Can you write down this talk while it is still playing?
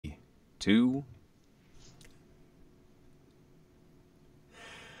2.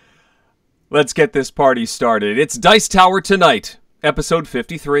 Let's get this party started. It's Dice Tower Tonight, episode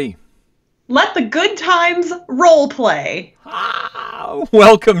 53. Let the good times role play.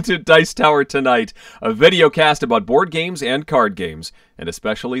 Welcome to Dice Tower Tonight, a video cast about board games and card games, and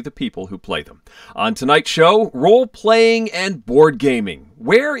especially the people who play them. On tonight's show, role-playing and board gaming.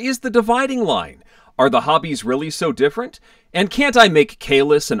 Where is the dividing line? Are the hobbies really so different? And can't I make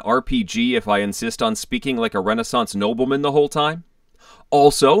Kalis an RPG if I insist on speaking like a Renaissance nobleman the whole time?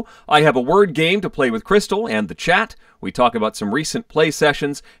 Also, I have a word game to play with Crystal and the chat. We talk about some recent play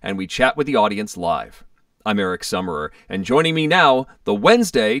sessions, and we chat with the audience live. I'm Eric Summerer, and joining me now, the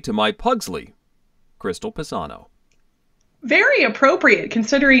Wednesday to my Pugsley, Crystal Pisano. Very appropriate,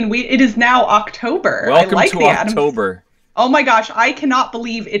 considering it is now October. Welcome I like to the October. Oh my gosh, I cannot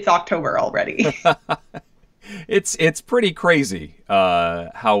believe it's October already. It's pretty crazy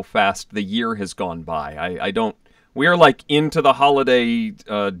how fast the year has gone by. We are like into the holiday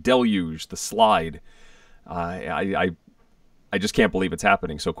deluge, the slide. I just can't believe it's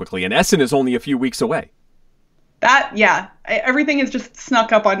happening so quickly. And Essen is only a few weeks away. Everything has just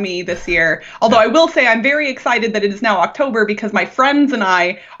snuck up on me this year. Although I will say I'm very excited that it is now October because my friends and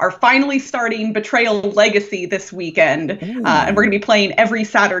I are finally starting Betrayal Legacy this weekend. And we're going to be playing every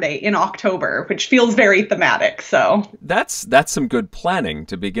Saturday in October, which feels very thematic. So that's some good planning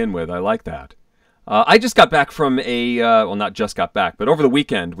to begin with. I like that. I just got back from well, not just got back, but over the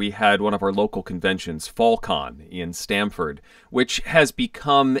weekend we had one of our local conventions, FallCon in Stamford, which has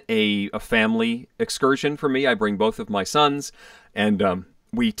become a family excursion for me. I bring both of my sons, and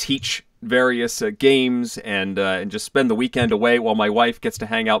we teach various games and just spend the weekend away while my wife gets to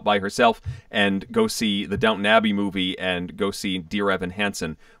hang out by herself and go see the Downton Abbey movie and go see Dear Evan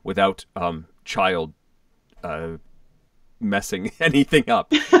Hansen without child messing anything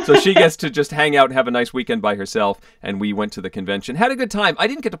up. So she gets to just hang out and have a nice weekend by herself, and we went to the convention. Had a good time. I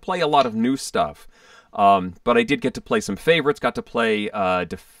didn't get to play a lot of new stuff, but I did get to play some favorites. Got to play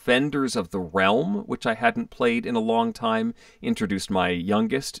Defenders of the Realm, which I hadn't played in a long time. Introduced my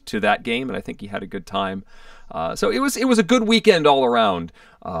youngest to that game, and I think he had a good time. So it was a good weekend all around,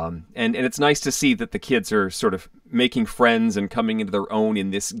 and it's nice to see that the kids are sort of making friends and coming into their own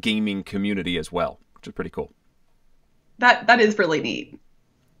in this gaming community as well, which is pretty cool. That is really neat.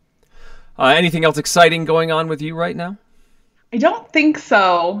 Anything else exciting going on with you right now? I don't think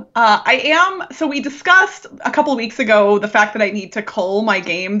so. So we discussed a couple of weeks ago the fact that I need to cull my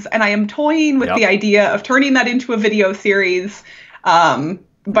games, and I am toying with the idea of turning that into a video series. But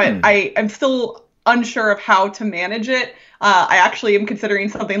I am still unsure of how to manage it. I actually am considering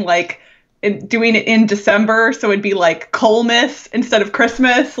something like doing it in December, so it'd be like Cullmas instead of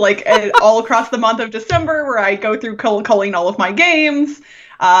Christmas, like all across the month of December, where I go through culling all of my games.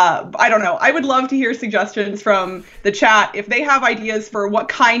 I don't know. I would love to hear suggestions from the chat if they have ideas for what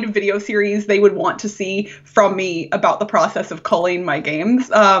kind of video series they would want to see from me about the process of culling my games.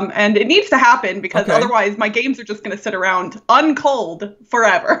 And it needs to happen because otherwise my games are just going to sit around unculled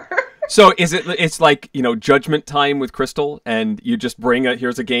forever. So it's like, Judgment Time with Crystal, and you just bring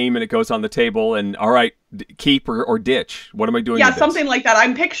here's a game and it goes on the table and all right, keep or ditch. What am I doing? Yeah, something like that.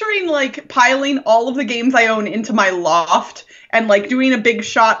 I'm picturing like piling all of the games I own into my loft and like doing a big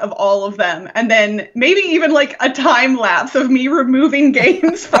shot of all of them. And then maybe even like a time lapse of me removing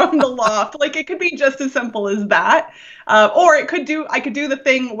games from the loft. Like it could be just as simple as that. Or I could do the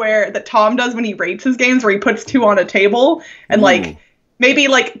thing that Tom does when he rates his games, where he puts 2 on a table and like maybe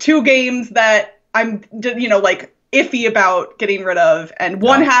like 2 games that I'm, like iffy about getting rid of, and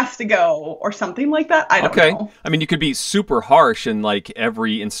one has to go, or something like that. I don't know. I mean, you could be super harsh, and like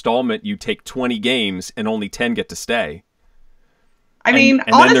every installment you take 20 games and only 10 get to stay.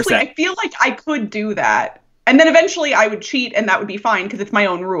 Honestly, I feel like I could do that. And then eventually I would cheat, and that would be fine because it's my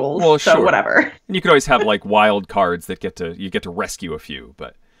own rules. Well, so sure. Whatever. And you could always have like wild cards that you get to rescue a few,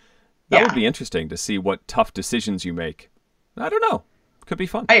 but that would be interesting to see what tough decisions you make. I don't know. Could be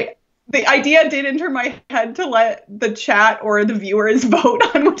fun. The idea did enter my head to let the chat or the viewers vote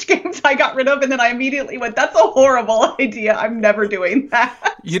on which games I got rid of, and then I immediately went, that's a horrible idea. I'm never doing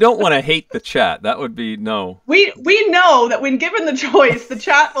that. You don't want to hate the chat. That would be no. We know that when given the choice, the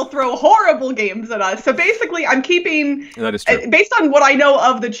chat will throw horrible games at us. So basically, I'm keeping, that is true. Based on what I know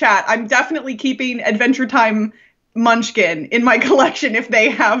of the chat, I'm definitely keeping Adventure Time Munchkin in my collection if they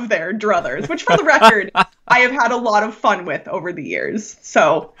have their druthers, which for the record, I have had a lot of fun with over the years.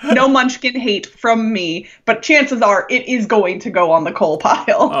 So no Munchkin hate from me, but chances are it is going to go on the coal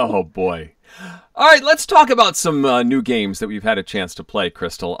pile. Oh boy. All right, let's talk about some new games that we've had a chance to play,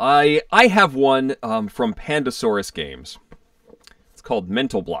 Crystal. I have one from Pandasaurus Games. It's called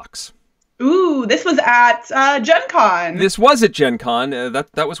Mental Blocks. Ooh, this was at Gen Con. This was at Gen Con.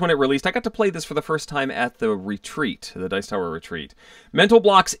 That was when it released. I got to play this for the first time at the retreat, the Dice Tower retreat. Mental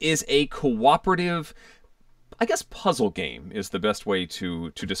Blocks is a cooperative, I guess puzzle game is the best way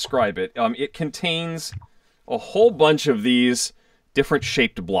to describe it. It contains a whole bunch of these different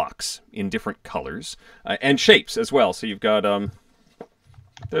shaped blocks in different colors and shapes as well. So you've got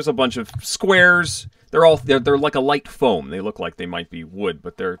there's a bunch of squares. They're like a light foam. They look like they might be wood,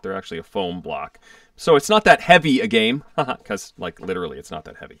 but they're actually a foam block. So it's not that heavy a game, because like literally it's not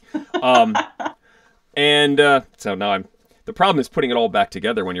that heavy. So now the problem is putting it all back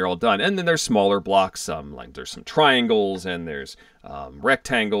together when you're all done. And then there's smaller blocks. Like there's some triangles and there's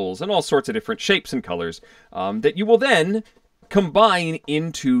rectangles and all sorts of different shapes and colors that you will then combine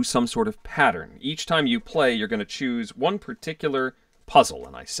into some sort of pattern. Each time you play, you're going to choose one particular puzzle,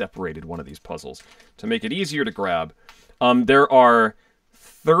 and I separated one of these puzzles to make it easier to grab. There are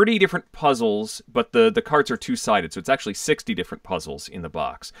 30 different puzzles, but the cards are two-sided, so it's actually 60 different puzzles in the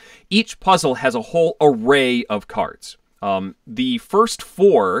box. Each puzzle has a whole array of cards. The first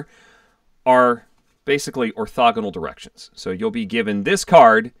 4 are basically orthogonal directions. So you'll be given this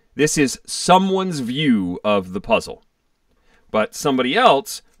card. This is someone's view of the puzzle. But somebody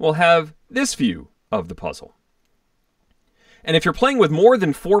else will have this view of the puzzle. And if you're playing with more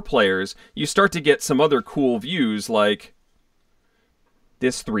than 4 players, you start to get some other cool views like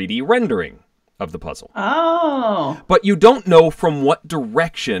this 3D rendering of the puzzle. Oh. But you don't know from what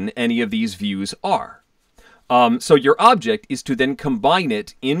direction any of these views are. So your object is to then combine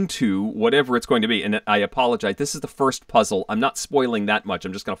it into whatever it's going to be. And I apologize, this is the first puzzle. I'm not spoiling that much.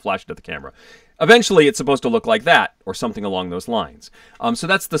 I'm just going to flash it at the camera. Eventually, it's supposed to look like that, or something along those lines. So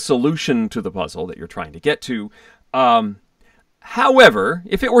that's the solution to the puzzle that you're trying to get to. However,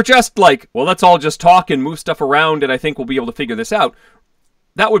 if it were just like, well, let's all just talk and move stuff around and I think we'll be able to figure this out,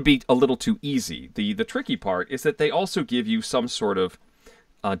 that would be a little too easy. The tricky part is that they also give you some sort of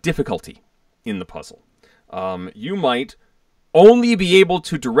difficulty in the puzzle. You might only be able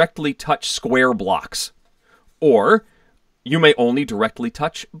to directly touch square blocks, or you may only directly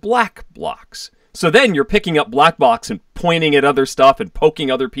touch black blocks. So then you're picking up black blocks and pointing at other stuff and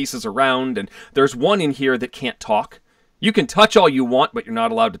poking other pieces around, and there's one in here that can't talk. You can touch all you want, but you're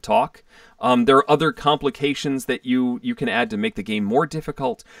not allowed to talk. There are other complications that you can add to make the game more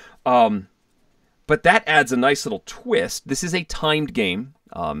difficult. But that adds a nice little twist. This is a timed game.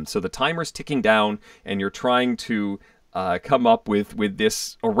 So the timer's ticking down, and you're trying to come up with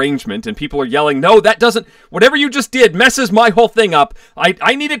this arrangement, and people are yelling, no, that doesn't, whatever you just did messes my whole thing up.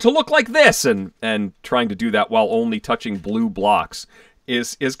 I need it to look like this. And trying to do that while only touching blue blocks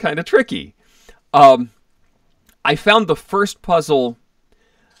is kind of tricky. I found the first puzzle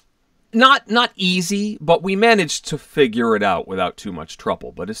not easy, but we managed to figure it out without too much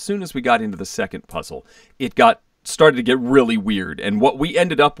trouble. But as soon as we got into the second puzzle, it started to get really weird. And what we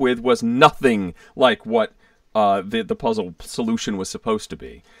ended up with was nothing like what the puzzle solution was supposed to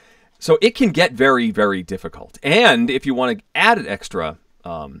be. So it can get very, very difficult. And if you want to add an extra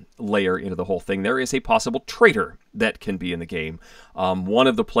layer into the whole thing, there is a possible traitor that can be in the game. One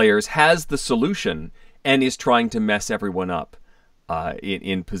of the players has the solution and is trying to mess everyone up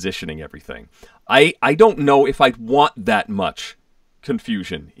in positioning everything. I don't know if I'd want that much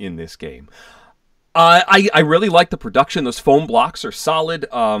confusion in this game. I really like the production. Those foam blocks are solid.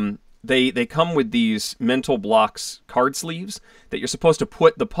 They come with these mental blocks card sleeves that you're supposed to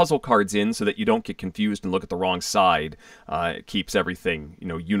put the puzzle cards in so that you don't get confused and look at the wrong side. It keeps everything,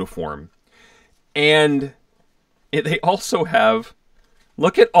 uniform. And they also have,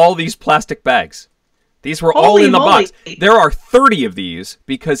 look at all these plastic bags. These were all in the box. There are 30 of these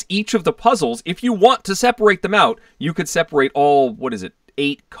because each of the puzzles, if you want to separate them out, you could separate all,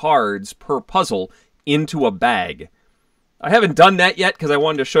 8 cards per puzzle into a bag. I haven't done that yet because I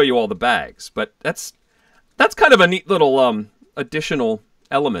wanted to show you all the bags, but that's kind of a neat little additional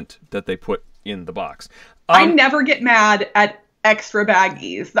element that they put in the box. I never get mad at extra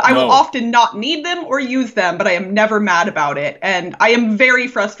baggies. I will often not need them or use them, but I am never mad about it. And I am very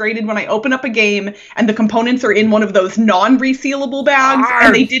frustrated when I open up a game and the components are in one of those non-resealable bags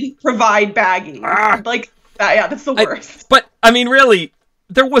and they didn't provide baggies. Yeah, that's the worst. But, I mean, really,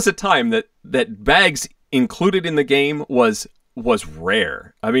 there was a time that bags included in the game was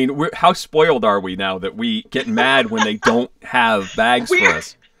rare. I mean, how spoiled are we now that we get mad when they don't have bags for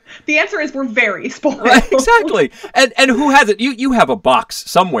us? The answer is we're very spoiled. Right, exactly. And who has it? You have a box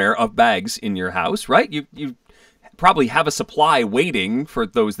somewhere of bags in your house, right? You probably have a supply waiting for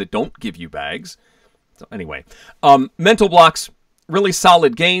those that don't give you bags. So anyway, mental blocks, really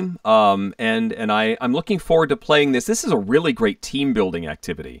solid game, and I'm looking forward to playing this. This is a really great team building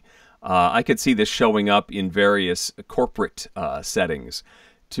activity. I could see this showing up in various corporate settings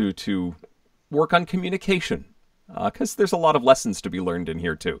to work on communication, because there's a lot of lessons to be learned in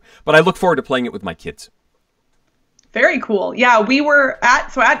here too. But I look forward to playing it with my kids. Very cool. Yeah, we were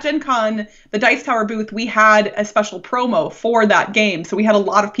at Gen Con, the Dice Tower booth, we had a special promo for that game. So we had a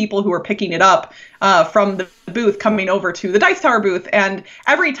lot of people who were picking it up from the booth coming over to the Dice Tower booth. And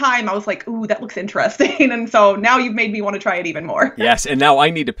every time I was like, ooh, that looks interesting. And so now you've made me want to try it even more. Yes, and now I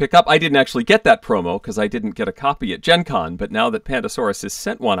need to pick up. I didn't actually get that promo because I didn't get a copy at Gen Con. But now that Pandasaurus has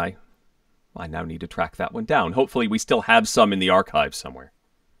sent one, I now need to track that one down. Hopefully we still have some in the archives somewhere.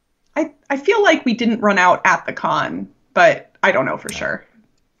 I feel like we didn't run out at the con, but I don't know for sure.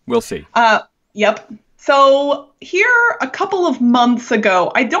 We'll see. Yep. So here a couple of months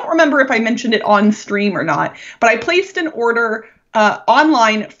ago, I don't remember if I mentioned it on stream or not, but I placed an order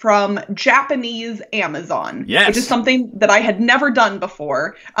online from Japanese Amazon, which is something that I had never done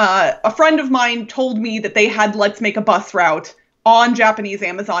before. A friend of mine told me that they had Let's Make a Bus Route on Japanese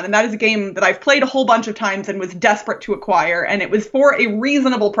Amazon, and that is a game that I've played a whole bunch of times and was desperate to acquire, and it was for a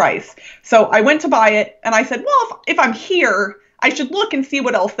reasonable price. So I went to buy it, and I said, well, if I'm here, I should look and see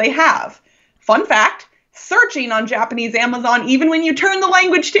what else they have. Fun fact, searching on Japanese Amazon, even when you turn the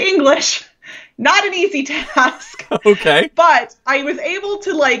language to English, not an easy task. Okay. But I was able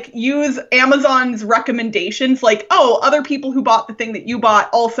to use Amazon's recommendations, other people who bought the thing that you bought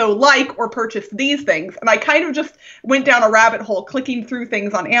also or purchased these things. And I kind of just went down a rabbit hole clicking through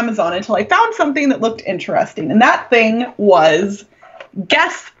things on Amazon until I found something that looked interesting. And that thing was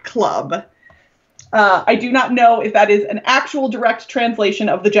Guess Club. I do not know if that is an actual direct translation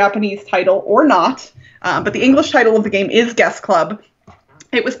of the Japanese title or not, but the English title of the game is Guess Club.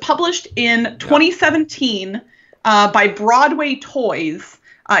 It was published in 2017 by Broadway Toys.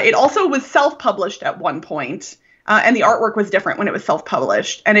 It also was self-published at one point, and the artwork was different when it was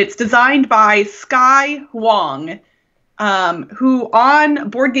self-published. And it's designed by Sky Huang, who on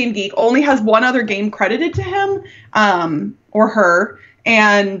Board Game Geek only has one other game credited to him or her,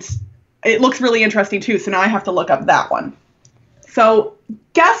 and it looks really interesting too, so now I have to look up that one. So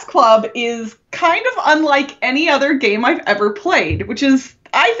Guess Club is kind of unlike any other game I've ever played, which is,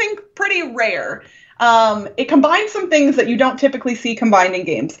 I think, pretty rare. It combines some things that you don't typically see combined in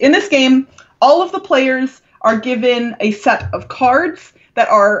games. In this game, all of the players are given a set of cards that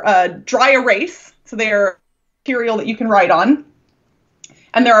are dry erase, so they are material that you can write on.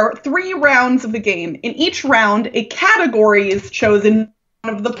 And there are 3 rounds of the game. In each round, a category is chosen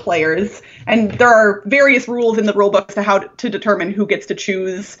of the players, and there are various rules in the rulebook as to how to determine who gets to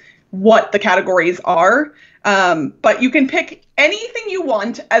choose what the categories are. But you can pick anything you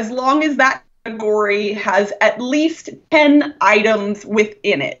want as long as that category has at least 10 items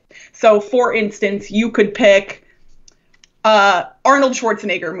within it. So, for instance, you could pick Arnold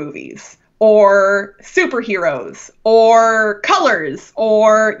Schwarzenegger movies, or superheroes, or colors,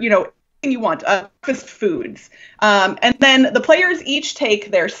 or, you want, breakfast foods. And then the players each take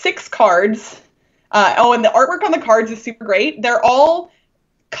their 6 cards. And the artwork on the cards is super great. They're all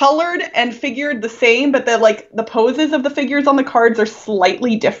colored and figured the same, but the poses of the figures on the cards are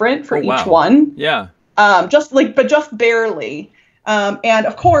slightly different for each one. Yeah. Just barely. And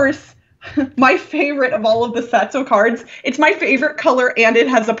of course, my favorite of all of the sets of cards, it's my favorite color, and it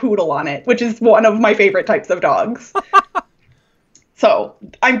has a poodle on it, which is one of my favorite types of dogs. So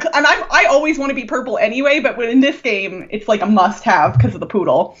I always want to be purple anyway, but in this game, it's like a must-have because of the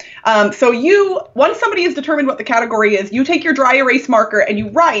poodle. So once somebody has determined what the category is, you take your dry erase marker and you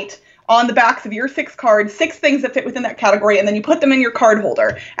write on the backs of your 6 cards 6 things that fit within that category, and then you put them in your card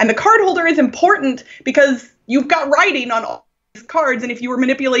holder. And the card holder is important because you've got writing on all these cards, and if you were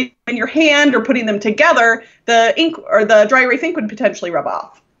manipulating in your hand or putting them together, the ink or the dry erase ink would potentially rub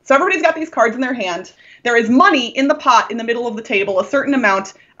off. So everybody's got these cards in their hand. There is money in the pot in the middle of the table, a certain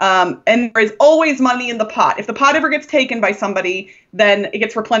amount, and there is always money in the pot. If the pot ever gets taken by somebody, then it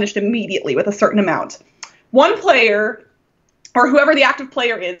gets replenished immediately with a certain amount. One player, or whoever the active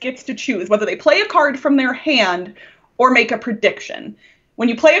player is, gets to choose whether they play a card from their hand or make a prediction. When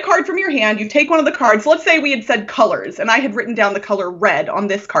you play a card from your hand, you take one of the cards. Let's say we had said colors, and I had written down the color red on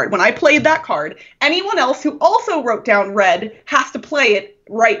this card. When I played that card, anyone else who also wrote down red has to play it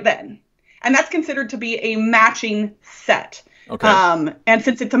right then. And that's considered to be a matching set. Okay. And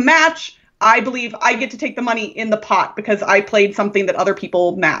since it's a match, I believe I get to take the money in the pot because I played something that other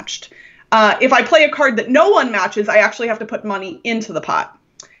people matched. If I play a card that no one matches, I actually have to put money into the pot.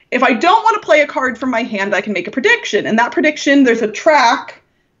 If I don't want to play a card from my hand, I can make a prediction. And that prediction, there's a track,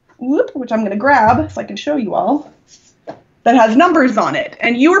 which I'm going to grab so I can show you all. that has numbers on it.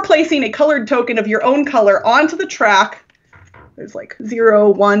 And you are placing a colored token of your own color onto the track. There's like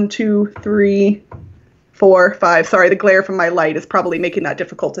 0, 1, 2, 3, 4, 5. Sorry, the glare from my light is probably making that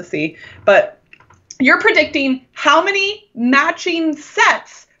difficult to see. But you're predicting how many matching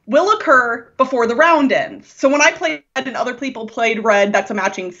sets will occur before the round ends. So when I played red and other people played red, that's a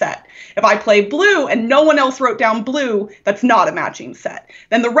matching set. If I play blue and no one else wrote down blue, that's not a matching set.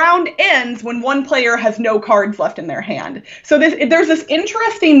 Then the round ends when one player has no cards left in their hand. So there's this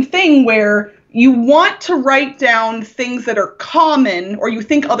interesting thing where you want to write down things that are common or you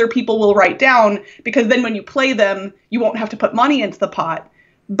think other people will write down, because then when you play them, you won't have to put money into the pot.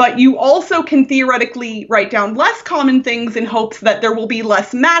 But you also can theoretically write down less common things in hopes that there will be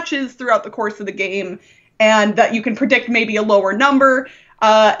less matches throughout the course of the game and that you can predict maybe a lower number.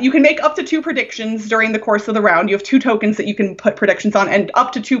 You can make up to 2 predictions during the course of the round. You have 2 tokens that you can put predictions on, and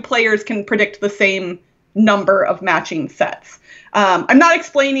up to 2 players can predict the same number of matching sets. I'm not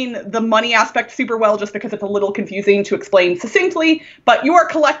explaining the money aspect super well just because it's a little confusing to explain succinctly, but you are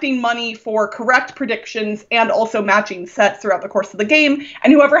collecting money for correct predictions and also matching sets throughout the course of the game,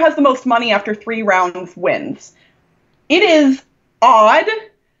 and whoever has the most money after 3 rounds wins. It is odd.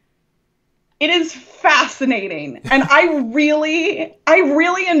 It is fascinating, and I really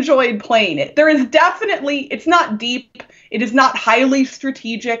enjoyed playing it. There is definitely, it's not deep, it is not highly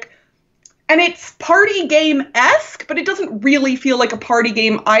strategic, and it's party game-esque, but it doesn't really feel like a party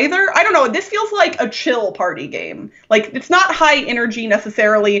game either. I don't know, this feels like a chill party game. Like, it's not high energy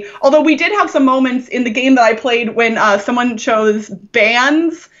necessarily, although we did have some moments in the game that I played when someone chose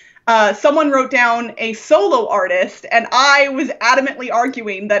bands. Someone wrote down a solo artist, and I was adamantly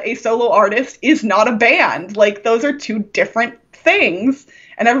arguing that a solo artist is not a band. Like, those are 2 different things.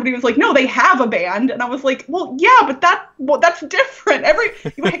 And everybody was like, no, they have a band. And I was like, well, yeah, but that's different.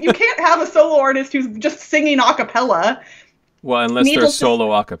 You can't have a solo artist who's just singing a cappella. Well, unless they're a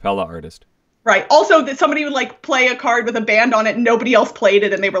solo a cappella artist. Right. Also, that somebody would like play a card with a band on it and nobody else played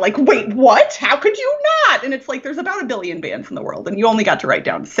it. And they were like, wait, what? How could you not? And it's like, there's about 1 billion bands in the world and you only got to write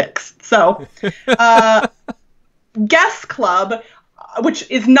down 6. So Guess Club, which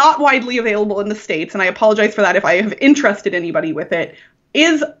is not widely available in the States, and I apologize for that if I have interested anybody with it,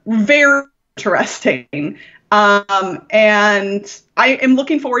 is very interesting. And I am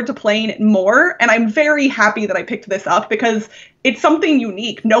looking forward to playing it more. And I'm very happy that I picked this up because it's something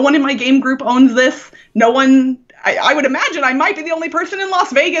unique. No one in my game group owns this. No one, I would imagine I might be the only person in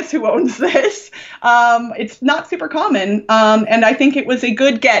Las Vegas who owns this. It's not super common. And I think it was a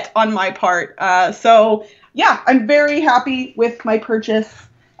good get on my part. So yeah, I'm very happy with my purchase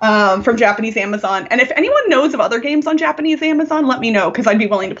from Japanese Amazon. And if anyone knows of other games on Japanese Amazon, let me know, because I'd be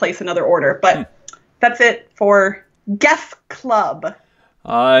willing to place another order. But that's it for Guess Club.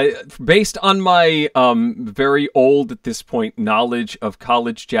 Based on my very old at this point knowledge of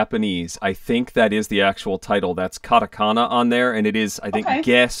college Japanese, I think that is the actual title. That's katakana on there, and it is, I think,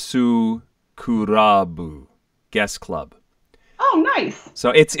 Gesu Kurabu. Guess Club. Oh, nice.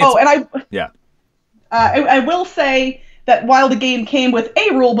 So it's I will say that while the game came with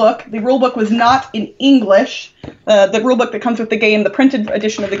a rulebook, the rulebook was not in English. The rulebook that comes with the game, the printed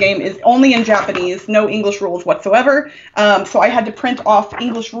edition of the game, is only in Japanese, no English rules whatsoever. So I had to print off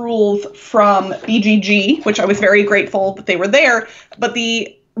English rules from BGG, which I was very grateful that they were there. But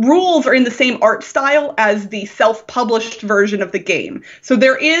the rules are in the same art style as the self-published version of the game. So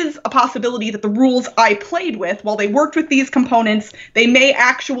there is a possibility that the rules I played with, while they worked with these components, they may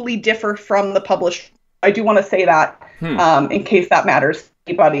actually differ from the published. I do want to say that in case that matters to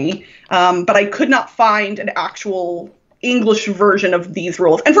anybody. But I could not find an actual English version of these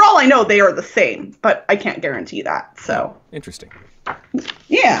rules. And for all I know, they are the same, but I can't guarantee that. So interesting.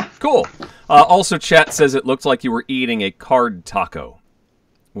 Yeah. Cool. Also, chat says it looked like you were eating a card taco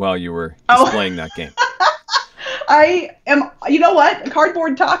while you were displaying that game. I am, you know what? A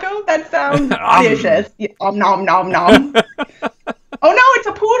cardboard taco? That sounds delicious. Nom, nom, nom. Oh, no, it's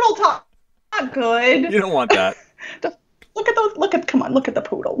a poodle taco. Not good. You don't want that. Look at those. Come on, look at the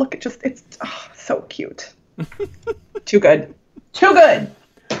poodle. Look at it's so cute. Too good. Too good.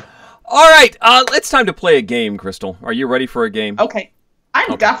 All right, it's time to play a game, Crystal. Are you ready for a game? Okay.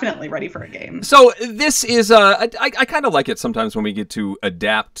 I'm definitely ready for a game. So this is, I kind of like it sometimes when we get to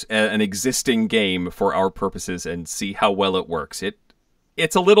adapt an existing game for our purposes and see how well it works.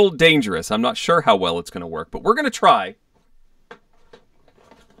 It's a little dangerous. I'm not sure how well it's going to work, but we're going to try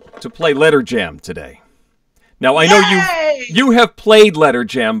to play Letter Jam today. Now, I know you have played Letter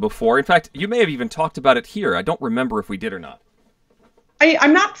Jam before. In fact, you may have even talked about it here. I don't remember if we did or not.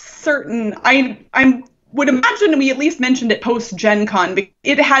 I'm not certain. I would imagine we at least mentioned it post Gen Con.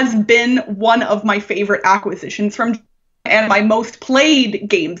 It has been one of my favorite acquisitions from, and and my most played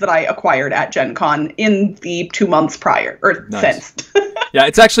games that I acquired at Gen Con in the 2 months prior, or Nice. since. Yeah,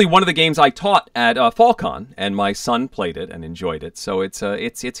 it's actually one of the games I taught at FallCon, and my son played it and enjoyed it. So it's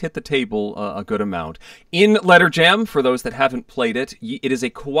hit the table a good amount. In Letter Jam, for those that haven't played it, it is a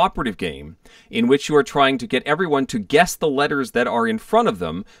cooperative game in which you are trying to get everyone to guess the letters that are in front of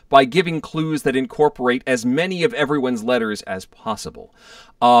them by giving clues that incorporate as many of everyone's letters as possible.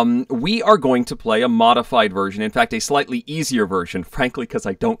 We are going to play a modified version, in fact, a slightly easier version, frankly, because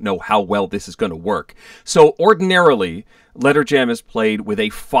I don't know how well this is going to work. So ordinarily, Letter Jam is played with a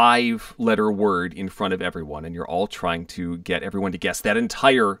 5-letter word in front of everyone, and you're all trying to get everyone to guess that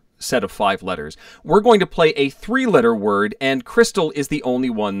entire set of 5 letters. We're going to play a 3-letter word, and Crystal is the only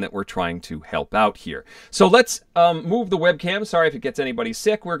one that we're trying to help out here. So let's move the webcam. Sorry if it gets anybody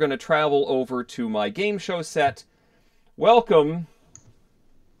sick. We're going to travel over to my game show set. Welcome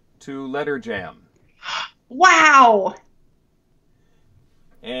to Letter Jam. Wow.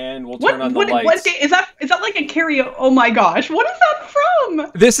 And we'll turn on the lights. What is that like a karaoke? Oh my gosh, what is that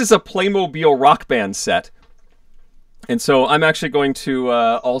from? This is a Playmobil Rock Band set. And so I'm actually going to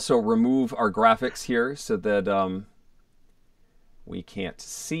also remove our graphics here so that we can't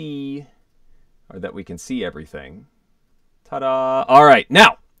see, or that we can see everything. Ta-da! All right,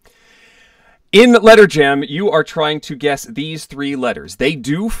 now, in Letter Jam, you are trying to guess these 3 letters. They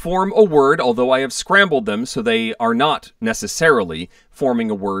do form a word, although I have scrambled them, so they are not necessarily forming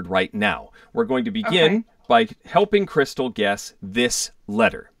a word right now. We're going to begin by helping Crystal guess this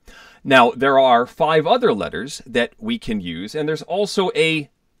letter. Now, there are 5 other letters that we can use, and there's also a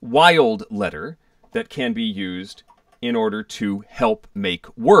wild letter that can be used in order to help make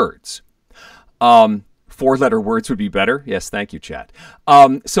words. 4-letter words would be better. Yes, thank you, chat.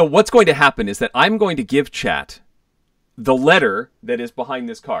 So what's going to happen is that I'm going to give chat the letter that is behind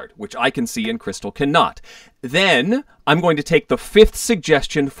this card, which I can see and Crystal cannot. Then I'm going to take the 5th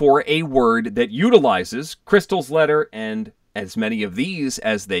suggestion for a word that utilizes Crystal's letter and as many of these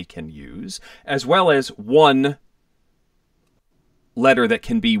as they can use, as well as 1 letter that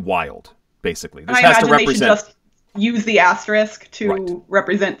can be wild, basically. This has to represent... They should just use the asterisk to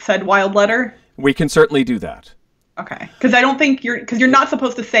represent said wild letter. We can certainly do that. Okay, because I don't think you're not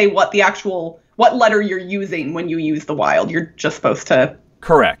supposed to say what letter you're using when you use the wild. You're just supposed to.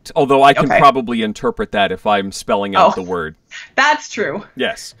 Correct. Although I can probably interpret that if I'm spelling out the word. That's true.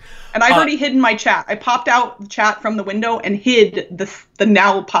 Yes. And I've already hidden my chat. I popped out the chat from the window and hid the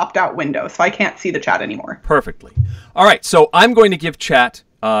now popped out window, so I can't see the chat anymore. Perfectly. All right. So I'm going to give chat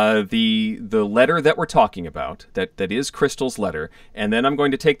the letter that we're talking about, that is Crystal's letter, and then I'm going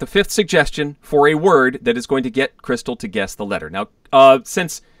to take the 5th suggestion for a word that is going to get Crystal to guess the letter. Now,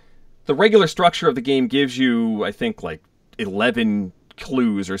 since the regular structure of the game gives you, I think, like 11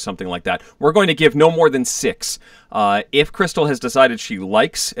 clues or something like that, we're going to give no more than 6. If Crystal has decided she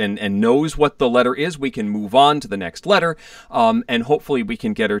likes and knows what the letter is, we can move on to the next letter, and hopefully we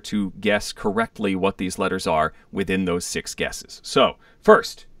can get her to guess correctly what these letters are within those 6 guesses. So,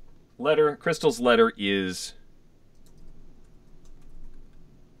 first, Crystal's letter is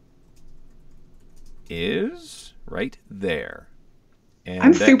right there. And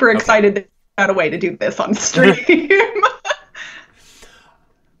I'm super excited that I got a way to do this on stream.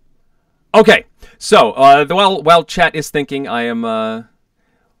 Okay, so while chat is thinking, I am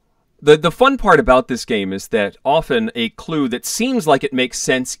the fun part about this game is that often a clue that seems like it makes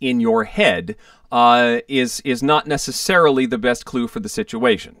sense in your head is not necessarily the best clue for the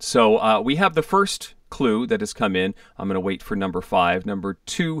situation. So we have the first clue that has come in. I'm going to wait for number 5. Number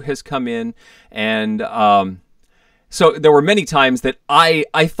 2 has come in, and so there were many times that I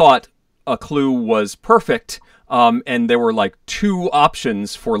thought a clue was perfect. And there were like 2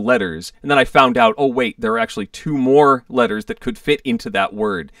 options for letters. And then I found out, oh wait, there are actually 2 more letters that could fit into that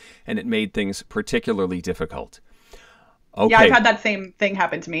word. And it made things particularly difficult. Okay. Yeah, I've had that same thing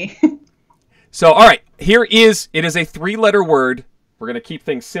happen to me. So, all right, it is a 3-letter word. We're going to keep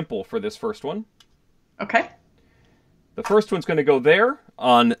things simple for this first one. Okay. The first one's going to go there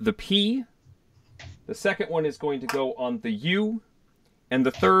on the P. The second one is going to go on the U. And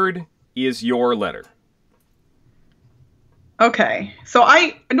the third is your letter. Okay, so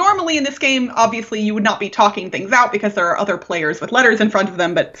normally in this game, obviously you would not be talking things out because there are other players with letters in front of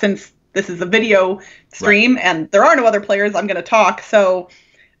them, but since this is a video stream and there are no other players, I'm going to talk. So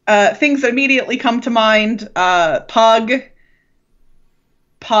things that immediately come to mind, pug,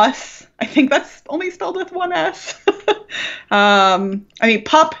 pus, I think that's only spelled with 1 S. I mean,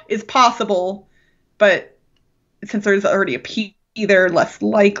 pup is possible, but since there's already a P there, less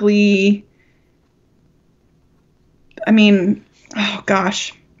likely. I mean, oh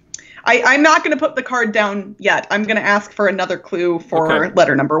gosh. I'm not going to put the card down yet. I'm going to ask for another clue for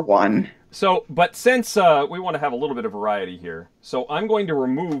letter number 1. So, but since we want to have a little bit of variety here, so I'm going to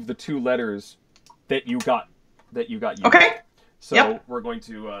remove the 2 letters that you got used. Okay. So we're going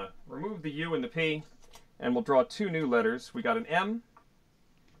to remove the U and the P, and we'll draw 2 new letters. We got an M,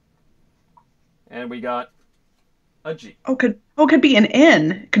 and we got a G. Could be an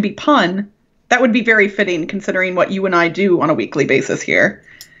N. It could be pun. That would be very fitting considering what you and I do on a weekly basis here.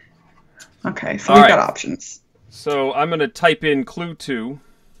 Okay, so we've got options. So I'm going to type in clue 2.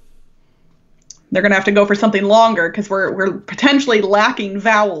 They're going to have to go for something longer because we're potentially lacking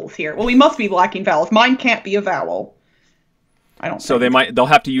vowels here. Well, we must be lacking vowels. Mine can't be a vowel. I don't. So they'll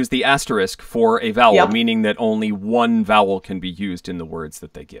have to use the asterisk for a vowel, meaning that only one vowel can be used in the words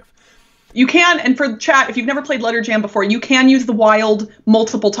that they give. You can, and for the chat, if you've never played Letter Jam before, you can use the wild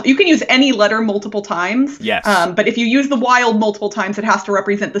multiple times. You can use any letter multiple times. Yes. But if you use the wild multiple times, it has to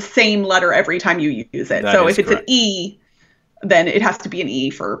represent the same letter every time you use it. So if it's an E, then it has to be an E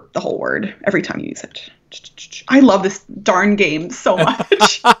for the whole word every time you use it. I love this darn game so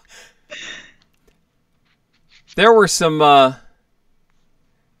much. There were some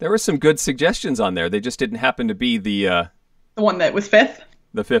good suggestions on there. They just didn't happen to be the one that was 5th?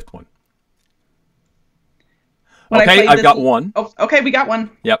 The 5th one. Okay, I've got one. Oh, okay, we got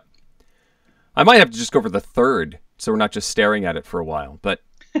one. Yep. I might have to just go for the 3rd, so we're not just staring at it for a while. But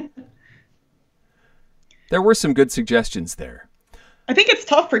there were some good suggestions there. I think it's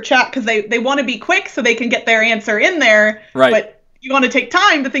tough for chat because they want to be quick so they can get their answer in there. Right. But you want to take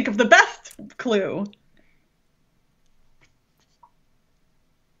time to think of the best clue.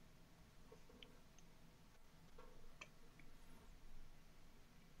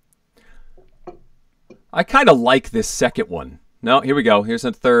 I kind of like this second one. No, here we go. Here's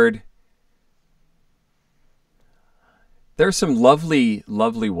a 3rd. There's some lovely,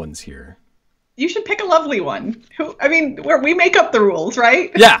 lovely ones here. You should pick a lovely one. We make up the rules,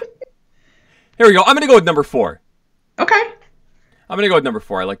 right? Yeah. Here we go. I'm going to go with number 4. Okay. I'm going to go with number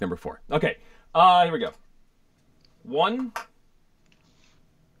 4. I like number 4. Okay. Here we go. 1.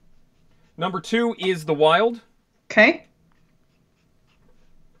 Number 2 is the wild. Okay.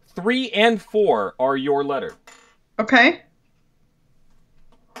 3 and 4 are your letter. Okay.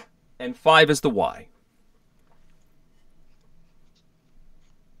 And 5 is the Y.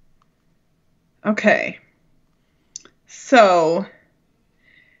 Okay. So,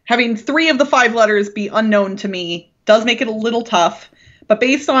 having 3 of the 5 letters be unknown to me does make it a little tough. But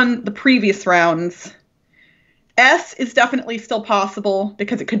based on the previous rounds, S is definitely still possible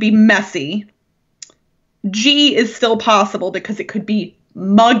because it could be messy. G is still possible because it could be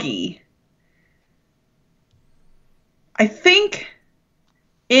muggy. I think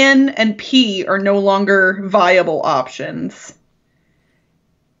N and P are no longer viable options.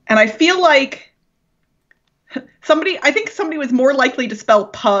 And I feel like somebody was more likely to spell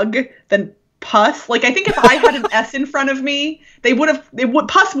pug than pus. Like, I think if I had an S in front of me,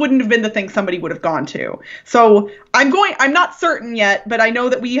 pus wouldn't have been the thing somebody would have gone to. So I'm not certain yet, but I know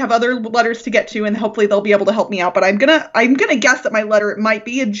that we have other letters to get to, and hopefully they'll be able to help me out. But I'm gonna guess that my letter, it might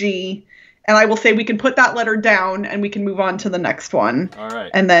be a G, and I will say we can put that letter down and we can move on to the next one. All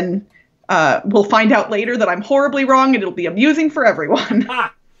right. And then we'll find out later that I'm horribly wrong, and it'll be amusing for everyone.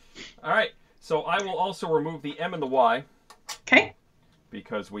 Ah! All right. So I will also remove the M and the Y. Okay.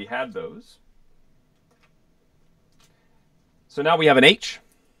 Because we had those. So now we have an H.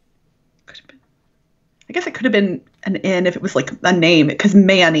 I guess it could have been an N if it was like a name, because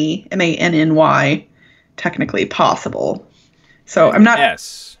Manny, M-A-N-N-Y, technically possible. So and I'm not...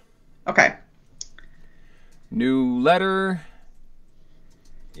 S. Okay. New letter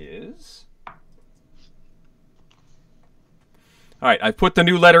is... All right, I've put the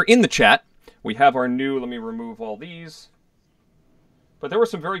new letter in the chat. We have our new... Let me remove all these. But there were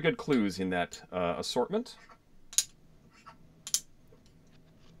some very good clues in that assortment.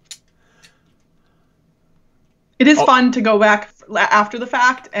 It is fun to go back after the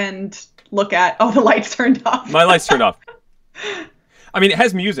fact and look at... Oh, the lights turned off. My lights turned off. I mean, it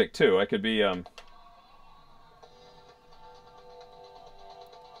has music, too. I could be... I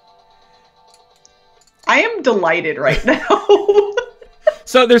am delighted right now.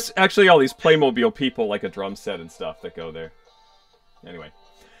 So there's actually all these Playmobil people, like a drum set and stuff, that go there. Anyway.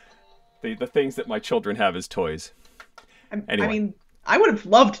 The things that my children have as toys. Anyway. I mean, I would have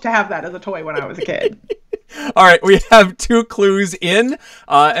loved to have that as a toy when I was a kid. All right, we have 2 clues in,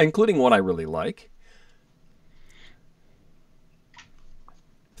 including one I really like.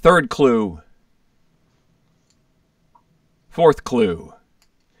 3rd clue. 4th clue. All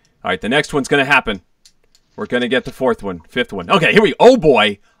right, the next one's going to happen. We're going to get the 4th one, 5th one. Okay, here we go. Oh,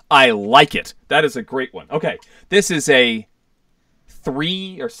 boy. I like it. That is a great one. Okay, this is a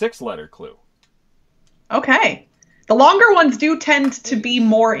 3 or 6 letter clue. Okay. The longer ones do tend to be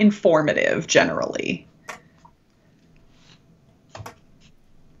more informative, generally.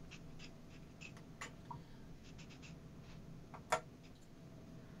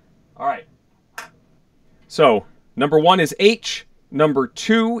 All right. So, number 1 is H. Number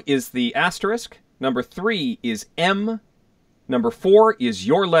 2 is the asterisk. Number 3 is M. Number 4 is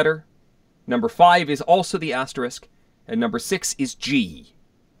your letter. Number 5 is also the asterisk. And number 6 is G.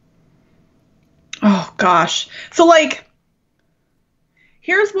 Oh, gosh. So, like,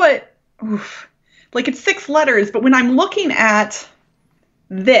 here's what... Oof. Like, it's 6 letters, but when I'm looking at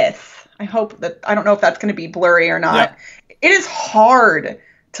this, I hope that... I don't know if that's going to be blurry or not. Yep. It is hard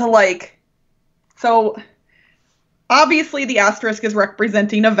to, like... So, obviously, the asterisk is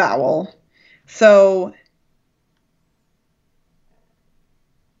representing a vowel. So...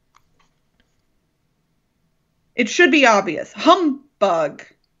 It should be obvious. Humbug.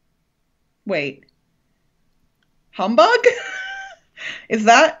 Wait. Humbug? Is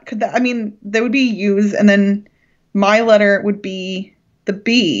that, could that, I mean, there would be U's, and then my letter would be the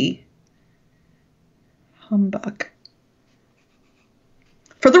B. Humbug.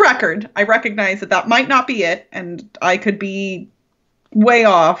 For the record, I recognize that that might not be it, and I could be way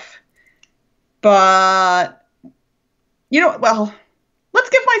off. But, you know, well... Let's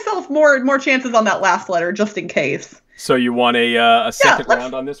give myself more chances on that last letter, just in case. So you want a second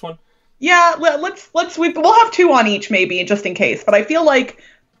round on this one? Yeah, we'll have 2 on each, maybe, just in case. But I feel like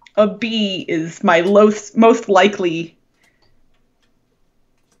a B is my most likely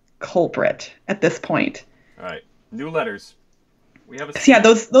culprit at this point. All right, new letters. We have a yeah,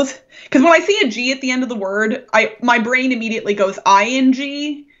 those because when I see a G at the end of the word, my brain immediately goes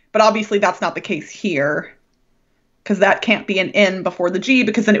ing, but obviously that's not the case here. Because that can't be an N before the G,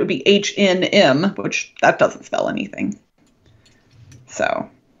 because then it would be HNM, which that doesn't spell anything. So.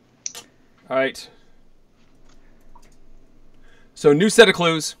 All right. So, new set of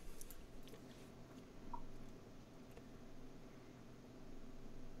clues.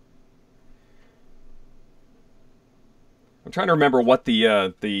 I'm trying to remember what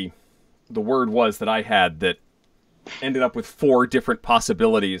the word was that I had that ended up with 4 different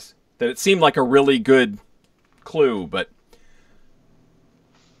possibilities. That it seemed like a really good clue, but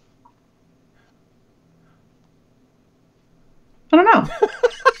I don't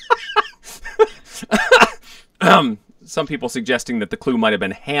know. Some people suggesting that the clue might have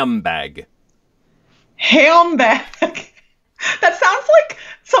been ham-bag. Ham-bag. That sounds like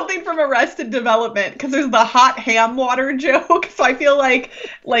something from Arrested Development, because there's the hot ham water joke. So I feel like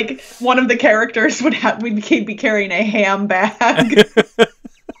one of the characters would be carrying a ham bag.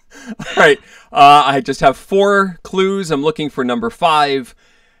 All right. I just have 4 clues. I'm looking for number 5.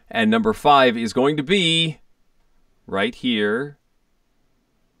 And number 5 is going to be right here.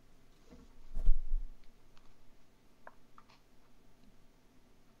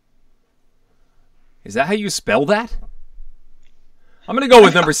 Is that how you spell that? I'm going to go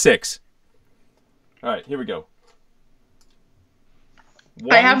with number 6. All right, here we go.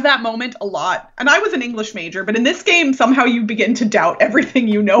 I have that moment a lot. And I was an English major, but in this game, somehow you begin to doubt everything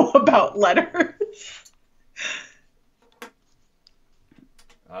you know about letters.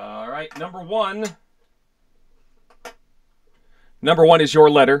 All right, number 1. Number 1 is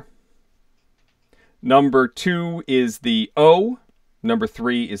your letter. Number 2 is the O. Number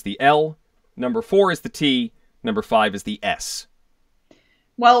 3 is the L. Number 4 is the T. Number 5 is the S.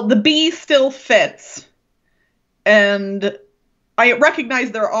 Well, the B still fits. And I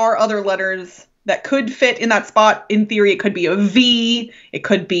recognize there are other letters that could fit in that spot. In theory, it could be a V. It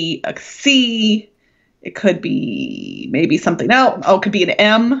could be a C. It could be maybe something else. Oh, it could be an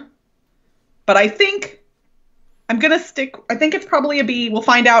M. But I think I'm going to stick. I think it's probably a B. We'll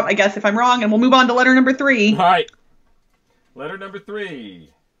find out, I guess, if I'm wrong. And we'll move on to letter number 3. All right. Letter number 3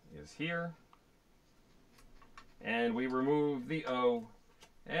 is here. And we remove the O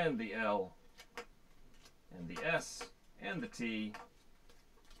and the L and the S and the T.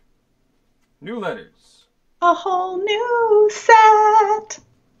 New letters. A whole new set.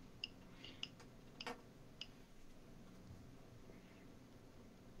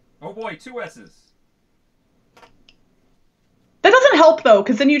 Oh boy, 2 S's. That doesn't help, though,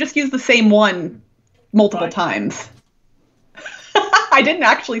 because then you just use the same one multiple Right. times. I didn't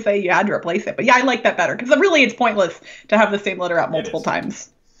actually say you had to replace it, but yeah, I like that better, because really it's pointless to have the same letter out multiple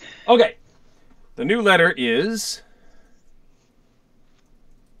times. Okay. The new letter is...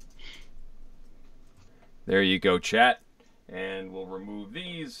 There you go, chat. And we'll remove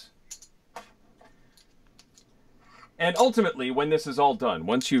these. And ultimately, when this is all done,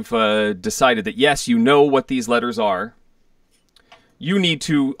 once you've decided that, yes, you know what these letters are, you need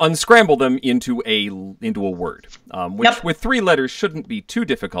to unscramble them into a word, which with 3 letters shouldn't be too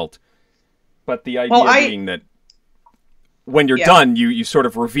difficult. But the idea being that when you're done, you sort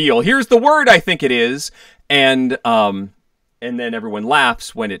of reveal, here's the word I think it is, and then everyone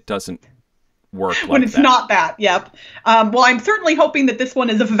laughs when it doesn't work like when it's that. Not that, yep. Well, I'm certainly hoping that this one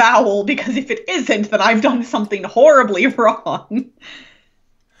is a vowel, because if it isn't, then I've done something horribly wrong.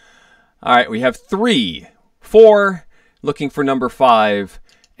 All right, we have 3, 4, looking for number 5,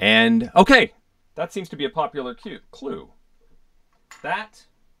 and okay, that seems to be a popular clue. That,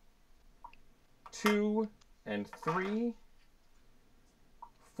 2 and 3,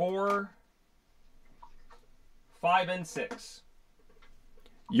 4, 5 and 6.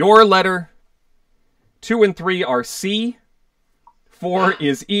 Your letter 2 and 3 are C, 4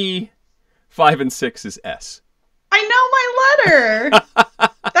 is E, 5 and 6 is S. I know my letter.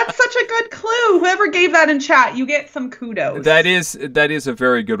 That's such a good clue. Whoever gave that in chat, you get some kudos. That is a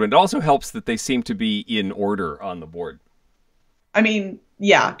very good one. It also helps that they seem to be in order on the board. I mean,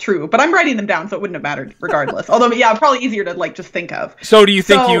 yeah, true. But I'm writing them down, so it wouldn't have mattered regardless. Although, yeah, probably easier to like just think of. So do you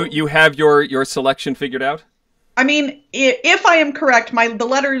think you have your selection figured out? I mean, if I am correct, the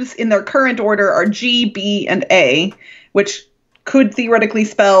letters in their current order are G, B, and A, which could theoretically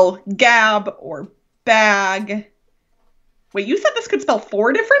spell gab or bag. Wait, you said this could spell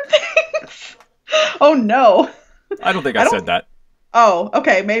 4 different things? Oh, no. I don't think I said that. Oh,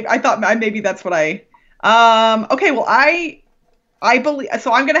 okay. Maybe that's what I... Okay, well, I believe...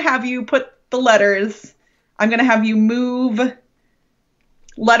 So I'm going to have you put the letters... I'm going to have you move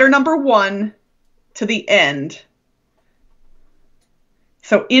letter number 1 to the end.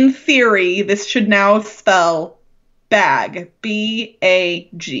 So in theory, this should now spell bag.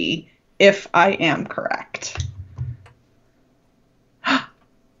 B-A-G, if I am correct.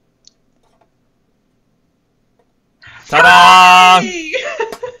 Ta-da!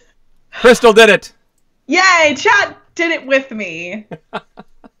 Crystal did it! Yay! Chat did it with me.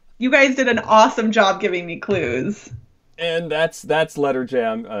 You guys did an awesome job giving me clues. And that's Letter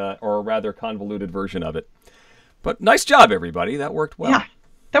Jam, or a rather convoluted version of it. But nice job, everybody. That worked well. Yeah,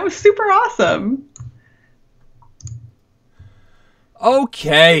 that was super awesome.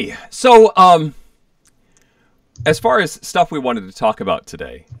 Okay, so as far as stuff we wanted to talk about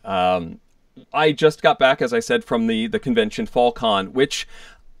today, I just got back, as I said, from the convention FallCon, which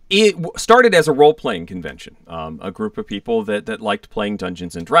it started as a role-playing convention, a group of people that liked playing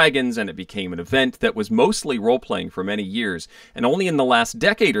Dungeons & Dragons, and it became an event that was mostly role-playing for many years, and only in the last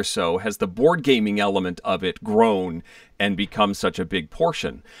decade or so has the board gaming element of it grown and become such a big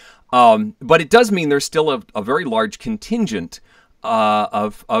portion. But it does mean there's still a very large contingent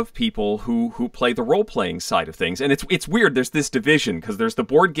of people who play the role-playing side of things. And it's weird, there's this division, because there's the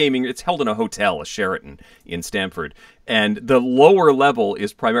board gaming, it's held in a hotel, a Sheraton in Stamford, and the lower level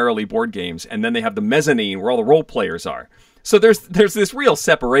is primarily board games, and then they have the mezzanine where all the role players are. So there's this real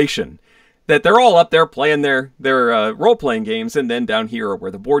separation, that they're all up there playing their role-playing games, and then down here are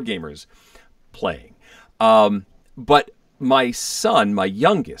where the board gamers playing. But my son, my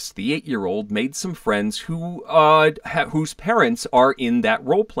youngest, the 8-year-old, made some friends whose parents are in that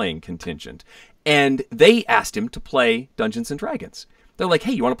role-playing contingent. And they asked him to play Dungeons & Dragons. They're like,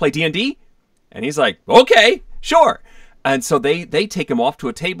 hey, you want to play D&D? And he's like, okay, sure. And so they take him off to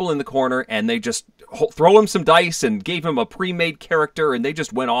a table in the corner, and they just throw him some dice and gave him a pre-made character, and they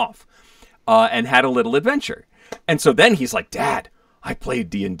just went off and had a little adventure. And so then he's like, Dad, I played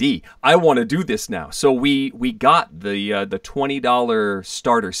D&D. I want to do this now. So we got the $20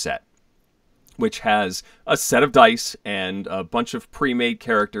 starter set, which has a set of dice and a bunch of pre-made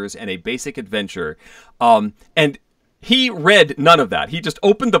characters and a basic adventure. And he read none of that. He just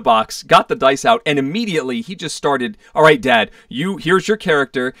opened the box, got the dice out, and immediately he just started, all right, Dad, here's your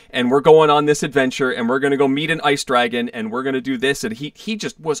character, and we're going on this adventure, and we're going to go meet an ice dragon, and we're going to do this. And he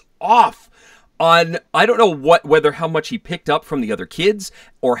just was off on, I don't know whether how much he picked up from the other kids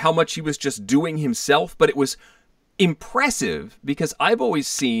or how much he was just doing himself, but it was impressive because I've always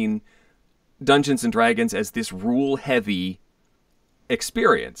seen Dungeons and Dragons as this rule-heavy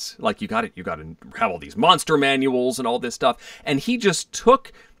experience. Like you got to have all these monster manuals and all this stuff, and he just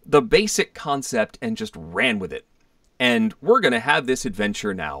took the basic concept and just ran with it. And we're going to have this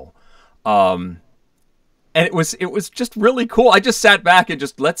adventure now. And it was just really cool. I just sat back and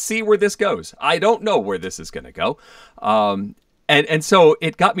just, let's see where this goes. I don't know where this is going to go. And so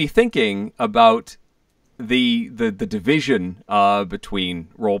it got me thinking about the division between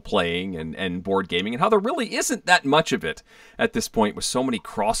role-playing and board gaming, and how there really isn't that much of it at this point with so many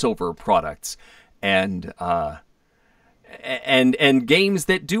crossover products. And and games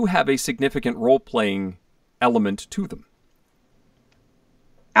that do have a significant role-playing element to them.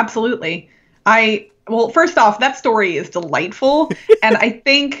 Absolutely. Well, first off, that story is delightful, and I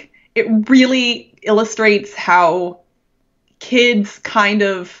think it really illustrates how kids kind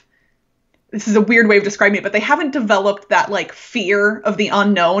of, this is a weird way of describing it, but they haven't developed that like fear of the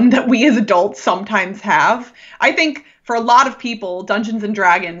unknown that we as adults sometimes have. I think for a lot of people, Dungeons and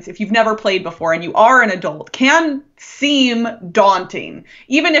Dragons, if you've never played before and you are an adult, can seem daunting.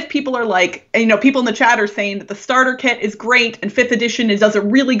 Even if people are like, you know, people in the chat are saying that the starter kit is great and 5th edition does a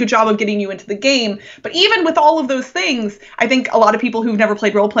really good job of getting you into the game. But even with all of those things, I think a lot of people who've never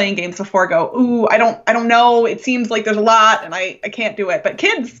played role-playing games before go, ooh, I don't know. It seems like there's a lot and I can't do it. But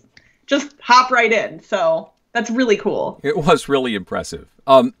kids just hop right in. So that's really cool. It was really impressive.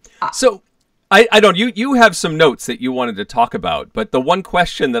 So I don't, you have some notes that you wanted to talk about, but the one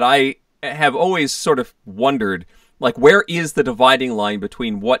question that I have always sort of wondered, like, where is the dividing line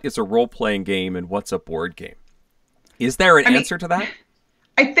between what is a role-playing game and what's a board game? Is there an answer to that?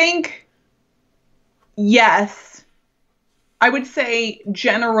 I think, yes. I would say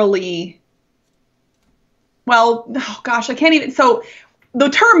generally, well, oh gosh, I can't even, so the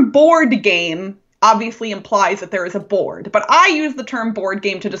term board game obviously implies that there is a board, but I use the term board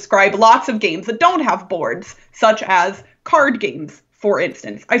game to describe lots of games that don't have boards, such as card games, for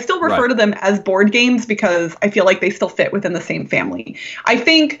instance. I still refer to them as board games because I feel like they still fit within the same family. I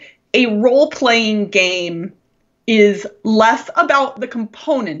think a role-playing game is less about the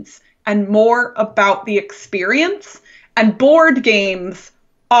components and more about the experience, and board games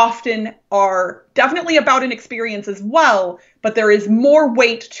often are definitely about an experience as well, but there is more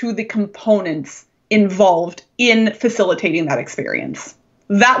weight to the components involved in facilitating that experience.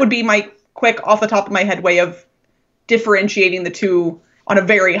 That would be my quick, off the top of my head way of differentiating the two on a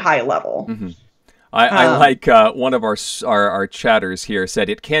very high level. Mm-hmm. I like one of our chatters here said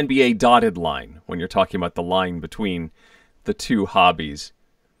it can be a dotted line when you're talking about the line between the two hobbies.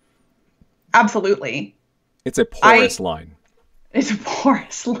 Absolutely. It's a porous line. It's a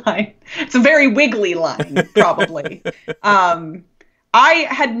porous line. It's a very wiggly line, probably. I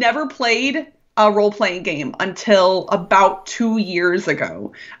had never played a role-playing game until about 2 years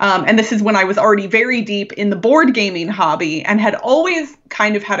ago. And this is when I was already very deep in the board gaming hobby and had always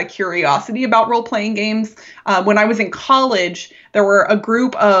kind of had a curiosity about role-playing games. When I was in college, there were a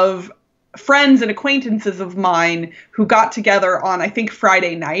group of friends and acquaintances of mine who got together on, I think,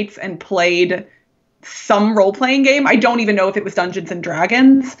 Friday nights and played some role-playing game. I don't even know if it was Dungeons and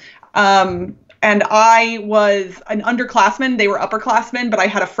Dragons. And I was an underclassman. They were upperclassmen, but I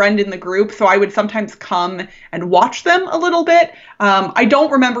had a friend in the group, so I would sometimes come and watch them a little bit. I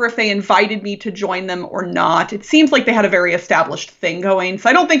don't remember if they invited me to join them or not. It seems like they had a very established thing going, so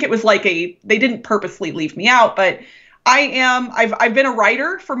I don't think it was like they didn't purposely leave me out, but I've been a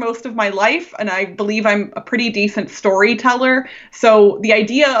writer for most of my life, and I believe I'm a pretty decent storyteller. So the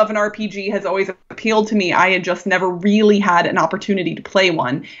idea of an RPG has always appealed to me. I had just never really had an opportunity to play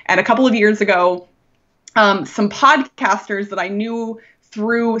one. And a couple of years ago, some podcasters that I knew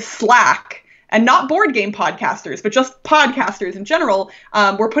through Slack, and not board game podcasters, but just podcasters in general,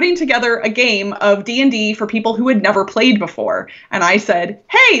 were putting together a game of D&D for people who had never played before. And I said,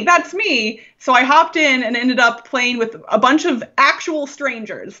 hey, that's me. So I hopped in and ended up playing with a bunch of actual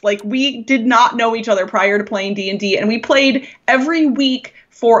strangers. Like, we did not know each other prior to playing D&D, and we played every week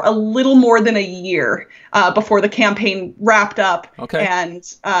for a little more than a year before the campaign wrapped up. Okay.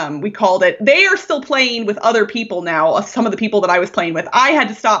 And we called it. They are still playing with other people now, some of the people that I was playing with. I had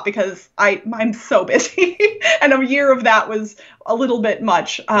to stop because I'm so busy, and a year of that was a little bit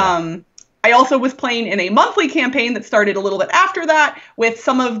much. Yeah. I also was playing in a monthly campaign that started a little bit after that with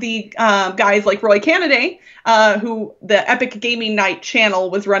some of the guys like Roy Cannaday, who the Epic Gaming Night channel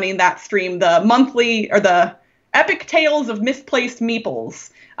was running that stream, the monthly, or the Epic Tales of Misplaced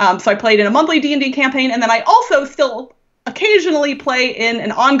Meeples. So I played in a monthly D&D campaign, and then I also still occasionally play in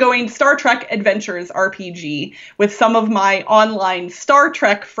an ongoing Star Trek Adventures RPG with some of my online Star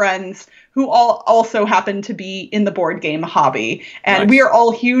Trek friends who all also happen to be in the board game hobby. And nice. We are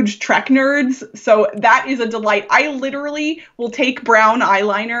all huge Trek nerds, so that is a delight. I literally will take brown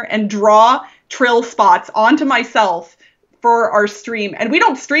eyeliner and draw Trill spots onto myself for our stream. And we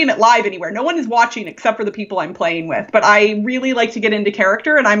don't stream it live anywhere. No one is watching except for the people I'm playing with. But I really like to get into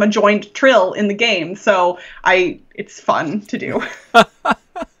character, and I'm a joined Trill in the game, so it's fun to do.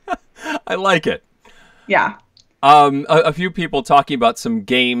 I like it. Yeah. A few people talking about some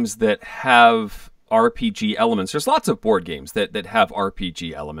games that have RPG elements. There's lots of board games that have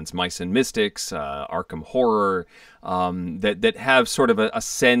RPG elements, Mice and Mystics, Arkham Horror, that have sort of a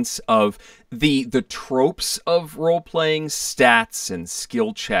sense of the tropes of role-playing, stats and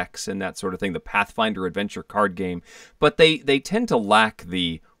skill checks and that sort of thing, the Pathfinder adventure card game, but they tend to lack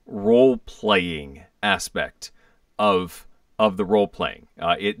the role-playing aspect of the role-playing.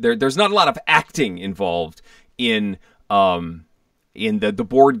 There's not a lot of acting involved in the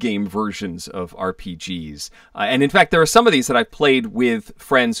board game versions of RPGs. And in fact, there are some of these that I've played with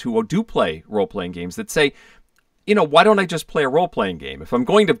friends who do play role-playing games that say, you know, why don't I just play a role-playing game? If I'm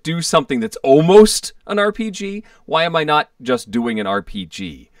going to do something that's almost an RPG, why am I not just doing an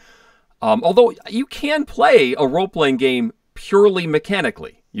RPG? Although you can play a role-playing game purely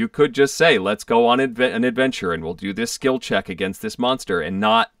mechanically. You could just say, let's go on an adventure and we'll do this skill check against this monster and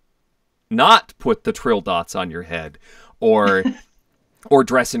not put the trill dots on your head or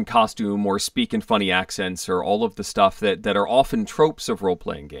dress in costume or speak in funny accents or all of the stuff that are often tropes of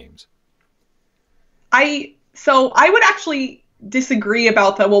role-playing games. So I would actually disagree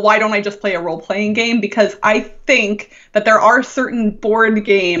about why don't I just play a role-playing game? Because I think that there are certain board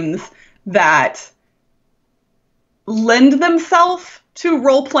games that lend themselves to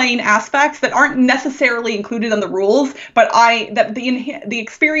role-playing aspects that aren't necessarily included in the rules, but the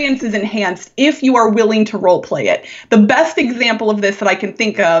experience is enhanced if you are willing to role-play it. The best example of this that I can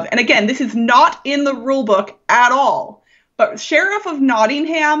think of, and again, this is not in the rule book at all, but Sheriff of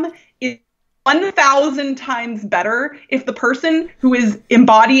Nottingham is 1,000 times better if the person who is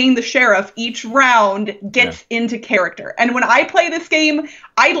embodying the sheriff each round gets into character. And when I play this game,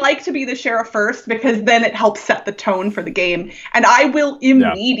 I like to be the sheriff first because then it helps set the tone for the game. And I will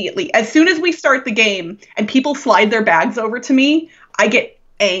immediately, as soon as we start the game and people slide their bags over to me, I get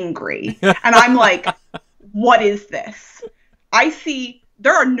angry. And I'm like, what is this? I see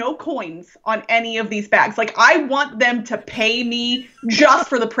there are no coins on any of these bags. Like, I want them to pay me just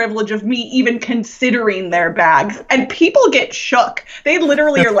for the privilege of me even considering their bags. And people get shook. They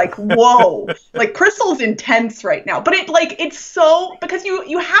literally are like, whoa, like Crystal's intense right now. But it's so, because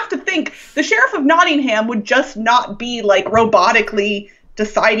you have to think the Sheriff of Nottingham would just not be like robotically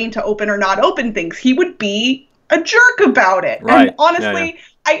deciding to open or not open things. He would be a jerk about it. Right. And honestly,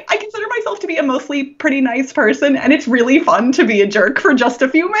 I consider myself to be a mostly pretty nice person, and it's really fun to be a jerk for just a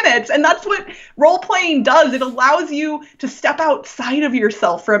few minutes. And that's what role-playing does. It allows you to step outside of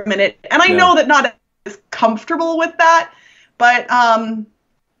yourself for a minute. And I know that not everyone is comfortable with that, but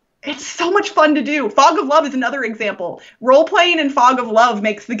it's so much fun to do. Fog of Love is another example. Role-playing in Fog of Love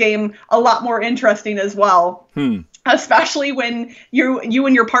makes the game a lot more interesting as well. Especially when you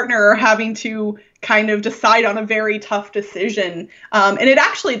and your partner are having to kind of decide on a very tough decision. And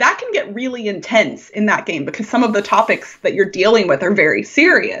that can get really intense in that game because some of the topics that you're dealing with are very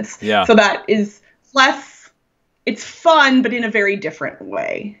serious. Yeah. So that is it's fun, but in a very different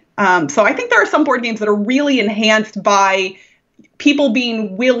way. So I think there are some board games that are really enhanced by people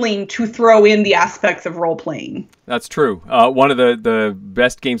being willing to throw in the aspects of role-playing. That's true. One of the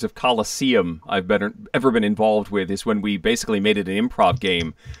best games of Colosseum I've ever been involved with is when we basically made it an improv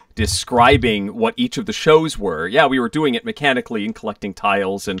game describing what each of the shows were. Yeah, we were doing it mechanically and collecting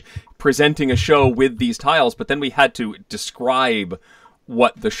tiles and presenting a show with these tiles, but then we had to describe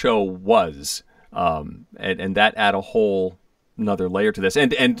what the show was. And that add a whole another layer to this.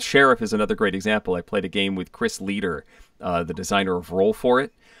 And Sheriff is another great example. I played a game with Chris Leader, the designer of Roll For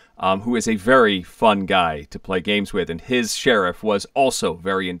It, who is a very fun guy to play games with, and his Sheriff was also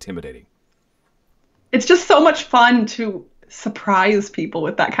very intimidating. It's just so much fun to surprise people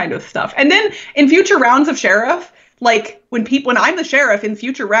with that kind of stuff. And then in future rounds of Sheriff, like when I'm the Sheriff in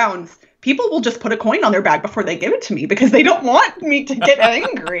future rounds, people will just put a coin on their bag before they give it to me because they don't want me to get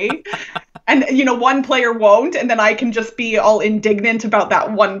angry. And, one player won't, and then I can just be all indignant about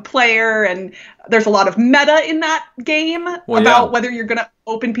that one player. And there's a lot of meta in that game about whether you're going to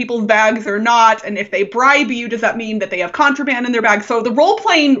open people's bags or not. And if they bribe you, does that mean that they have contraband in their bag? So the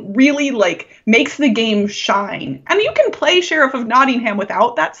role-playing really, makes the game shine. And you can play Sheriff of Nottingham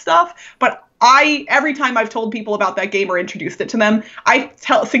without that stuff, but every time I've told people about that game or introduced it to them, I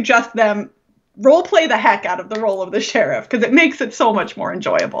suggest them role play the heck out of the role of the sheriff because it makes it so much more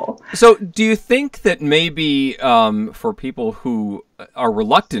enjoyable. So do you think that maybe for people who are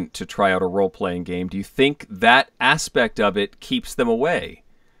reluctant to try out a role-playing game, do you think that aspect of it keeps them away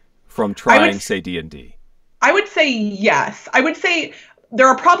from trying, say, D&D? I would say yes. I would say there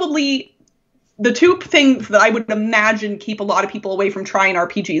are probably the two things that I would imagine keep a lot of people away from trying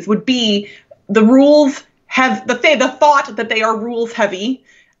RPGs would be the rules have the thought that they are rules heavy.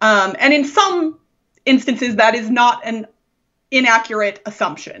 And in some instances, that is not an inaccurate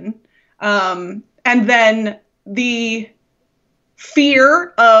assumption. And then the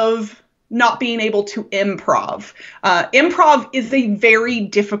fear of not being able to improv. Improv is a very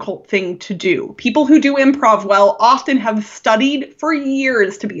difficult thing to do. People who do improv well often have studied for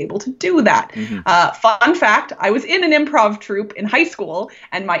years to be able to do that. Fun fact, I was in an improv troupe in high school,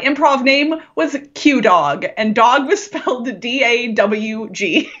 and my improv name was Q Dog, and dog was spelled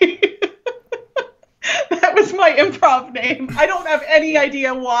D-A-W-G. That was my improv name. I don't have any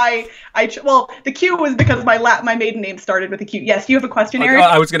idea why well, the Q was because my maiden name started with a Q. Yes, you have a question, Eric?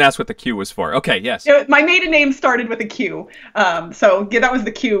 I was going to ask what the Q was for. Okay, yes. My maiden name started with a Q. So, yeah, that was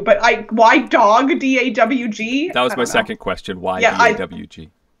the Q. But why dog, D-A-W-G? That was my second question. Why D-A-W-G?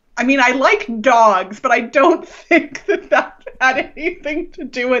 I mean, I like dogs, but I don't think that had anything to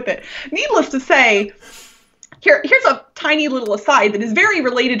do with it. Needless to say, here's a tiny little aside that is very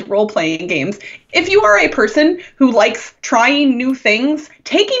related to role-playing games. If you are a person who likes trying new things,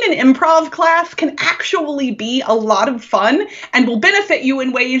 taking an improv class can actually be a lot of fun and will benefit you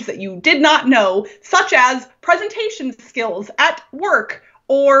in ways that you did not know, such as presentation skills at work,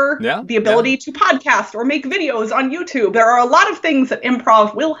 or the ability to podcast or make videos on YouTube. There are a lot of things that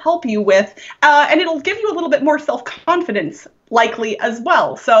improv will help you with, and it'll give you a little bit more self-confidence, likely, as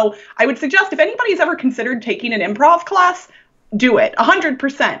well. So I would suggest if anybody's ever considered taking an improv class, do it,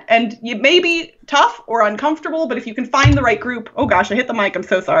 100%. And it may be tough or uncomfortable, but if you can find the right group, oh gosh, I hit the mic, I'm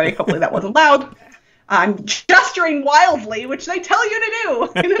so sorry, hopefully that wasn't loud. I'm gesturing wildly, which they tell you to do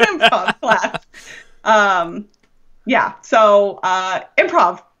in an improv class. Yeah, so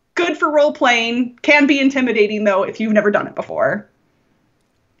improv, good for role-playing, can be intimidating, though, if you've never done it before.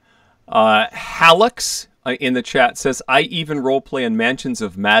 Hallex in the chat says, I even role-play in Mansions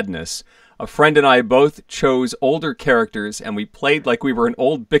of Madness. A friend and I both chose older characters, and we played like we were an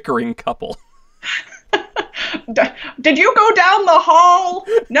old bickering couple. Did you go down the hall?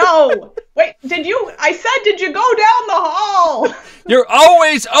 No. Wait, did you go down the hall? You're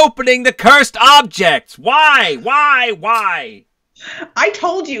always opening the cursed objects. Why? I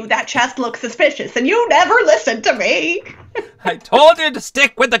told you that chest looked suspicious, and you never listened to me. I told you to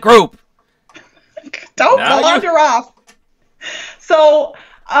stick with the group. Don't wander off. So,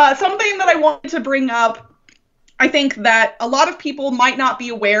 something that I wanted to bring up, I think that a lot of people might not be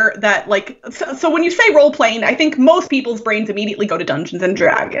aware that, so when you say role-playing, I think most people's brains immediately go to Dungeons and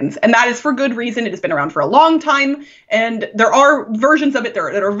Dragons, and that is for good reason. It has been around for a long time, and there are versions of it that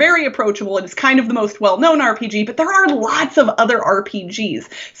are very approachable. It is kind of the most well-known RPG, but there are lots of other RPGs.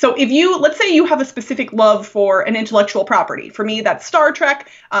 So let's say you have a specific love for an intellectual property. For me, that's Star Trek.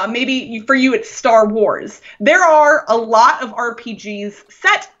 Maybe for you, it's Star Wars. There are a lot of RPGs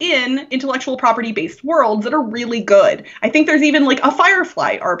set in intellectual property-based worlds that are really good. I think there's even a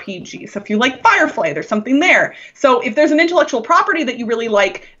Firefly RPG. So if you like Firefly, there's something there. So if there's an intellectual property that you really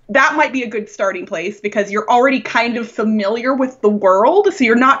like, that might be a good starting place because you're already kind of familiar with the world. So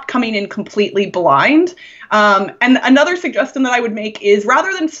you're not coming in completely blind. And another suggestion that I would make is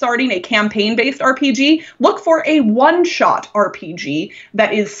rather than starting a campaign-based RPG, look for a one-shot RPG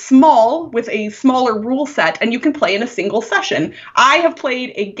that is small with a smaller rule set and you can play in a single session. I have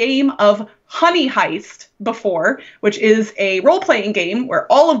played a game of Honey Heist before, which is a role-playing game where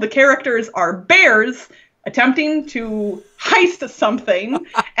all of the characters are bears attempting to heist something,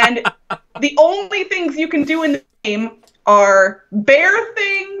 and the only things you can do in the game are bear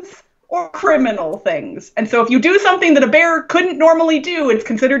things or criminal things. And so if you do something that a bear couldn't normally do, it's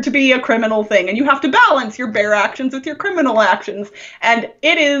considered to be a criminal thing, and you have to balance your bear actions with your criminal actions, and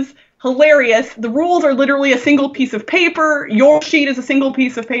it is hilarious. The rules are literally a single piece of paper. Your sheet is a single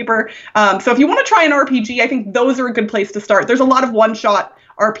piece of paper. So if you want to try an RPG, I think those are a good place to start. There's a lot of one-shot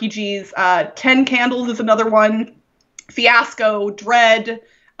RPGs. 10 Candles is another one. Fiasco, Dread,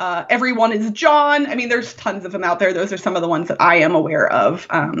 Everyone is John. I mean, there's tons of them out there. Those are some of the ones that I am aware of.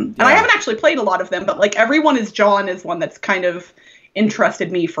 And I haven't actually played a lot of them, but Everyone is John is one that's kind of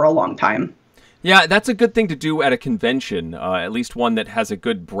interested me for a long time. Yeah, that's a good thing to do at a convention, at least one that has a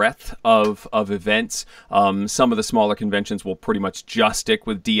good breadth of events. Some of the smaller conventions will pretty much just stick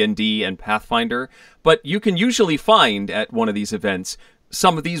with D&D and Pathfinder, but you can usually find at one of these events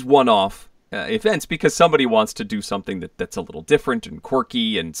some of these one-off events because somebody wants to do something that's a little different and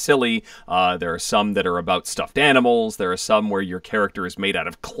quirky and silly. There are some that are about stuffed animals. There are some where your character is made out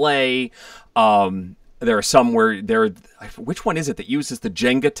of clay. There are some where which one is it that uses the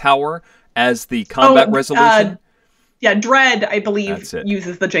Jenga tower as the combat resolution? Dread, I believe,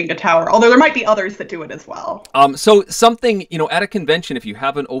 uses the Jenga tower, although there might be others that do it as well. So something, at a convention, if you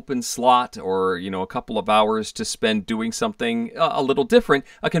have an open slot or, a couple of hours to spend doing something a little different,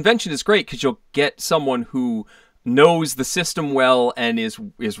 a convention is great because you'll get someone who knows the system well and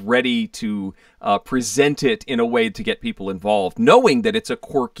is ready to present it in a way to get people involved, knowing that it's a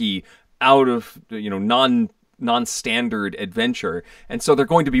quirky, out of non-standard adventure, and so they're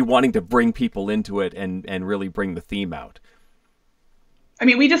going to be wanting to bring people into it and really bring the theme out. I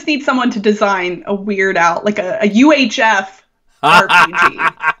mean, we just need someone to design a Weird Al, like a UHF RPG.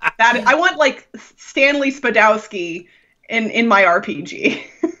 That I want like Stanley Spadowski in my RPG.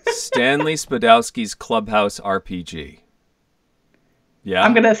 Stanley Spadowski's Clubhouse RPG. Yeah,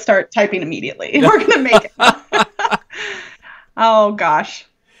 I'm gonna start typing immediately. We're gonna make it. Oh gosh.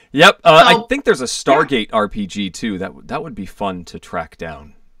 Yep. I think there's a Stargate RPG too. That would be fun to track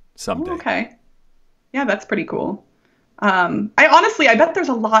down someday. Oh, okay. Yeah, that's pretty cool. I bet there's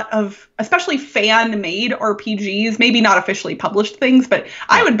a lot of, especially fan-made RPGs, maybe not officially published things, but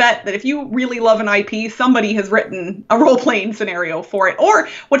I would bet that if you really love an IP, somebody has written a role-playing scenario for it. Or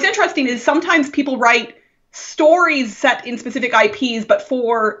what's interesting is sometimes people write stories set in specific IPs, but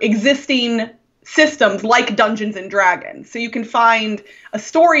for existing systems like Dungeons and Dragons. So you can find a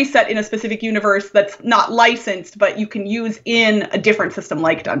story set in a specific universe that's not licensed, but you can use in a different system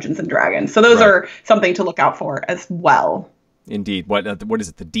like Dungeons and Dragons. So those are something to look out for as well. Indeed. What is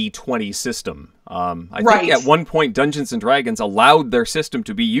it? The D20 system. I think at one point Dungeons and Dragons allowed their system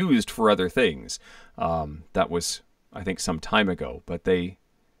to be used for other things. That was, I think, some time ago. But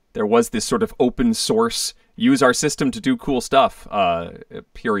there was this sort of open source, use our system to do cool stuff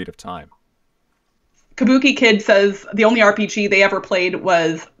period of time. Kabuki Kid says the only RPG they ever played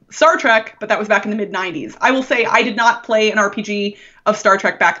was Star Trek, but that was back in the mid-90s. I will say I did not play an RPG of Star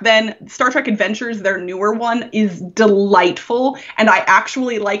Trek back then. Star Trek Adventures, their newer one, is delightful, and I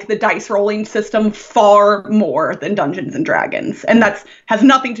actually like the dice rolling system far more than Dungeons and Dragons. And that has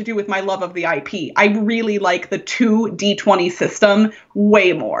nothing to do with my love of the IP. I really like the 2d20 system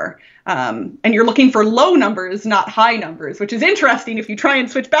way more. And you're looking for low numbers, not high numbers, which is interesting if you try and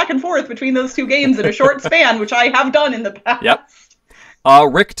switch back and forth between those two games in a short span, which I have done in the past. Yep.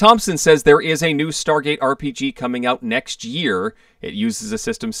 Rick Thompson says there is a new Stargate RPG coming out next year. It uses a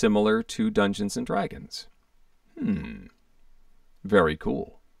system similar to Dungeons and Dragons. Very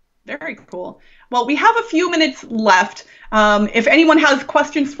cool. Very cool. Well, we have a few minutes left. If anyone has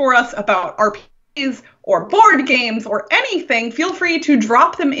questions for us about RPGs or board games or anything, feel free to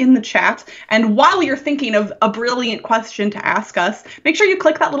drop them in the chat. And while you're thinking of a brilliant question to ask us, make sure you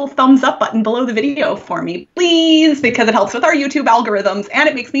click that little thumbs up button below the video for me, please, because it helps with our YouTube algorithms and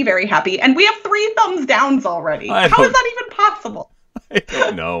it makes me very happy. And we have 3 thumbs downs already. How is that even possible? I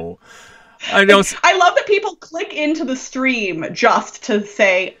don't know. I know. I love that people click into the stream just to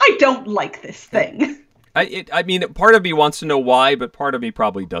say, I don't like this thing. I mean, part of me wants to know why, but part of me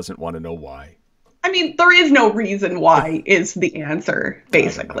probably doesn't want to know why. I mean, there is no reason why is the answer,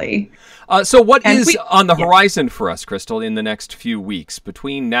 basically. So what is on the horizon for us, Crystal, in the next few weeks,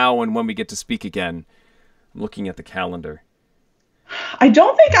 between now and when we get to speak again? I'm looking at the calendar. I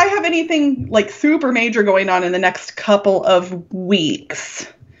don't think I have anything like super major going on in the next couple of weeks.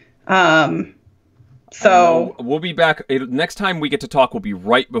 So we'll be back. Next time we get to talk will be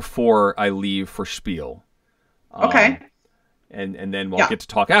right before I leave for Spiel. Okay. And then we'll get to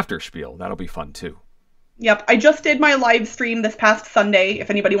talk after Spiel. That'll be fun, too. Yep. I just did my live stream this past Sunday. If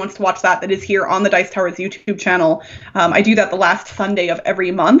anybody wants to watch that is here on the Dice Towers YouTube channel. I do that the last Sunday of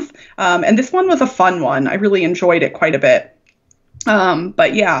every month. And this one was a fun one. I really enjoyed it quite a bit.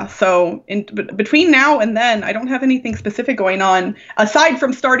 But yeah, so between now and then, I don't have anything specific going on, aside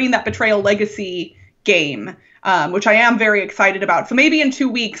from starting that Betrayal Legacy game, which I am very excited about. So maybe in 2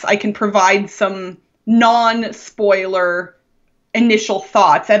 weeks, I can provide some non-spoiler initial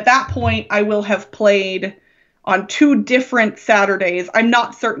thoughts. At that point, I will have played on 2 different Saturdays. I'm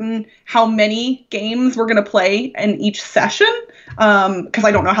not certain how many games we're going to play in each session, because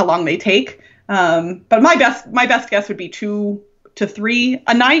I don't know how long they take. But my best guess would be 2 to 3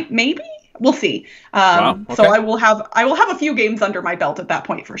 a night, maybe. We'll see. Wow, okay. So I will have a few games under my belt at that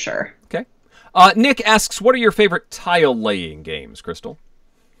point for sure. Okay. Nick asks, what are your favorite tile laying games, Crystal?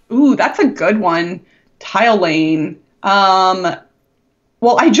 Ooh, that's a good one. Tile laying.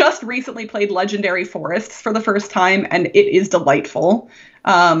 Well, I just recently played Legendary Forests for the first time, and it is delightful.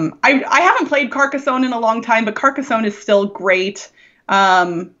 I haven't played Carcassonne in a long time, but Carcassonne is still great.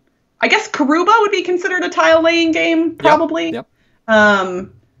 I guess Karuba would be considered a tile laying game, probably. Yep.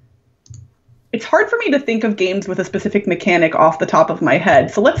 It's hard for me to think of games with a specific mechanic off the top of my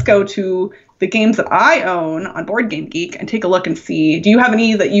head. So let's go to the games that I own on Board Game Geek and take a look and see. Do you have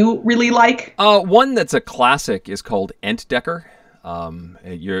any that you really like? One that's a classic is called Entdecker.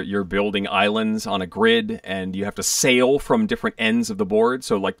 You're building islands on a grid, and you have to sail from different ends of the board.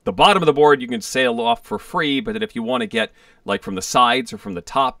 So like the bottom of the board, you can sail off for free, but then if you want to get like from the sides or from the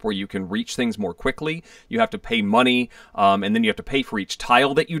top where you can reach things more quickly, you have to pay money, and then you have to pay for each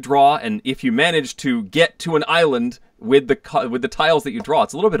tile that you draw. And if you manage to get to an island with the tiles that you draw,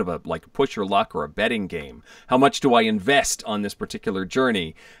 it's a little bit of a like push your luck or a betting game. How much do I invest on this particular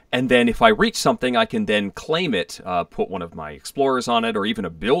journey? And then if I reach something, I can then claim it, put one of my explorers on it, or even a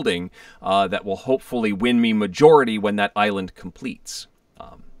building that will hopefully win me majority when that island completes.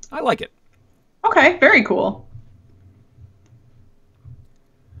 I like it. Okay, very cool.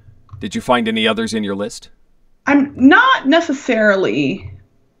 Did you find any others in your list? I'm not necessarily.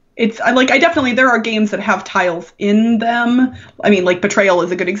 I definitely, there are games that have tiles in them. I mean, like Betrayal is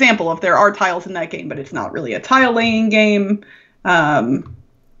a good example of there are tiles in that game, but it's not really a tile laying game.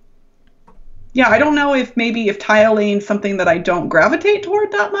 Yeah, I don't know if tile laying is something that I don't gravitate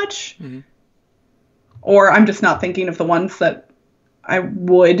toward that much. Mm-hmm. Or I'm just not thinking of the ones that I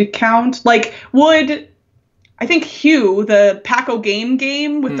would count. I think Hue, the Paco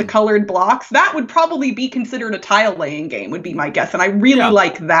game with the colored blocks, that would probably be considered a tile laying game, would be my guess. And I really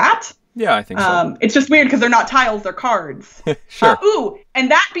like that. Yeah, I think so. It's just weird because they're not tiles, they're cards. Sure.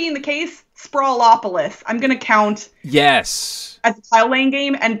 And that being the case, Sprawlopolis, I'm going to count as a tile laying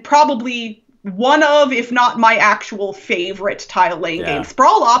game, and probably one of, if not my actual favorite tile laying game.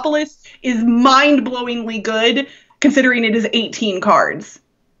 Sprawlopolis is mind-blowingly good considering it is 18 cards.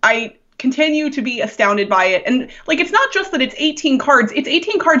 I continue to be astounded by it. And it's not just that it's 18 cards, it's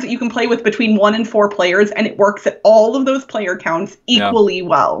 18 cards that you can play with between 1 and 4 players, and it works at all of those player counts equally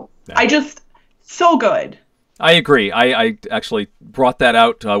well. Yeah. So good. I agree. I actually brought that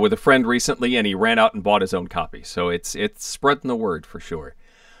out with a friend recently, and he ran out and bought his own copy. So it's spreading the word for sure.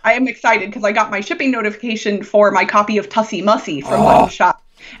 I am excited because I got my shipping notification for my copy of Tussie Mussy from Button Shop.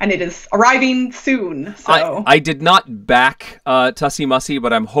 And it is arriving soon. So I did not back Tussie Mussy,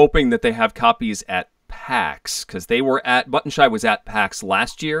 but I'm hoping that they have copies at PAX, because Button Shy was at PAX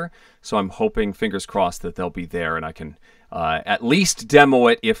last year. So I'm hoping, fingers crossed, that they'll be there and I can at least demo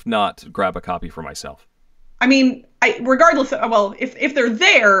it, if not grab a copy for myself. I mean, regardless, if they're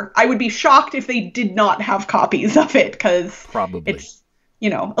there, I would be shocked if they did not have copies of it, because probably it's,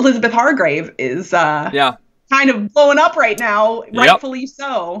 Elizabeth Hargrave is kind of blowing up right now, rightfully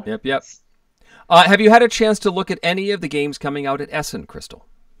so. Yep. Have you had a chance to look at any of the games coming out at Essen, Crystal?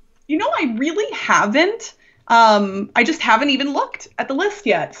 I really haven't. I just haven't even looked at the list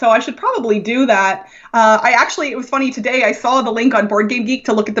yet, so I should probably do that. It was funny today, I saw the link on Board Game Geek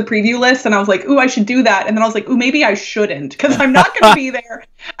to look at the preview list, and I was like, ooh, I should do that. And then I was like, ooh, maybe I shouldn't, because I'm not going to be there.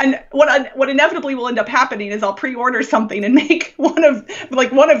 And what inevitably will end up happening is I'll pre-order something and make one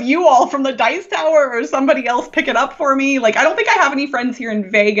of you all from the Dice Tower or somebody else pick it up for me. I don't think I have any friends here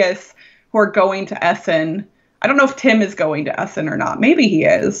in Vegas who are going to Essen. I don't know if Tim is going to Essen or not. Maybe he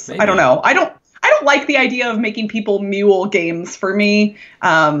is. Maybe. I don't know. I don't like the idea of making people mule games for me.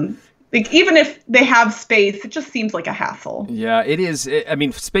 Even if they have space, it just seems like a hassle. Yeah, it is.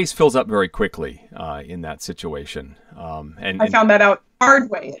 Space fills up very quickly in that situation. And I found that out the hard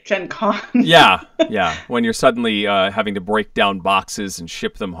way at Gen Con. yeah. When you're suddenly having to break down boxes and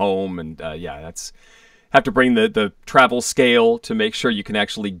ship them home, and have to bring the travel scale to make sure you can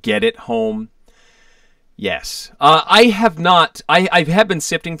actually get it home. Yes. I have not. I have been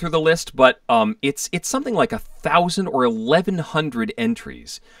sifting through the list, but it's something like 1,000 or 1,100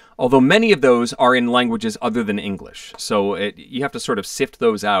 entries, although many of those are in languages other than English. So you have to sort of sift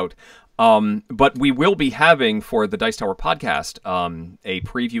those out. But we will be having, for the Dice Tower podcast, a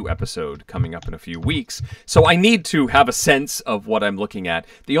preview episode coming up in a few weeks. So I need to have a sense of what I'm looking at.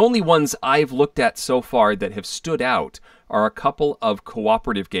 The only ones I've looked at so far that have stood out are a couple of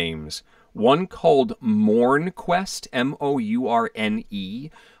cooperative games. One called Mourne Quest,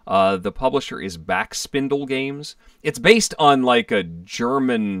 Mourne. The publisher is Backspindle Games. It's based on a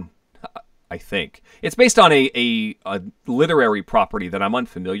German, I think. It's based on a literary property that I'm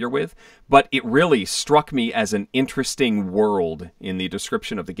unfamiliar with, but it really struck me as an interesting world in the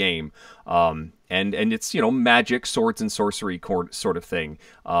description of the game. And it's, magic, swords and sorcery sort of thing.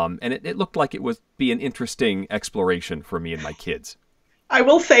 And it looked like it would be an interesting exploration for me and my kids. I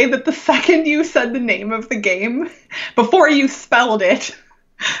will say that the second you said the name of the game, before you spelled it,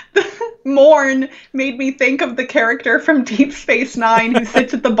 Morn made me think of the character from Deep Space Nine who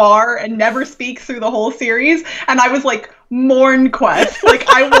sits at the bar and never speaks through the whole series. And I was like, Morn Quest. Like,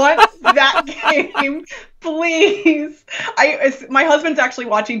 I want that game, please. My husband's actually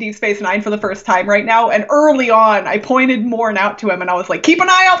watching Deep Space Nine for the first time right now, and early on, I pointed Morn out to him, and I was like, keep an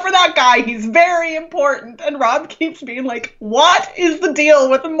eye out for that guy. He's very important. And Rob keeps being like, what is the deal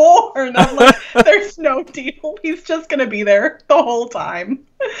with Morn? I'm like, there's no deal. He's just going to be there the whole time.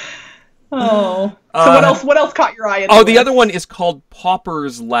 Oh. So what else caught your eye? The other one is called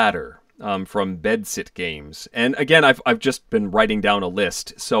Pauper's Ladder. From Bedsit Games. And again, I've just been writing down a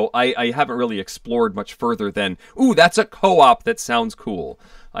list, so I haven't really explored much further than, ooh, that's a co-op that sounds cool.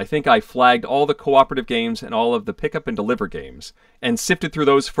 I think I flagged all the cooperative games and all of the pick up and deliver games, and sifted through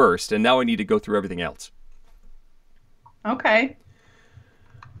those first, and now I need to go through everything else. Okay.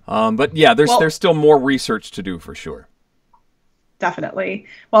 But yeah, there's still more research to do for sure. Definitely.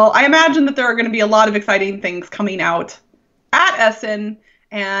 Well, I imagine that there are going to be a lot of exciting things coming out at Essen.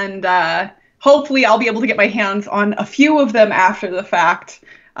 And hopefully I'll be able to get my hands on a few of them after the fact.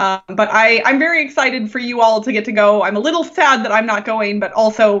 But I'm very excited for you all to get to go. I'm a little sad that I'm not going, but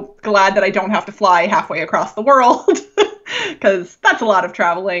also glad that I don't have to fly halfway across the world, because that's a lot of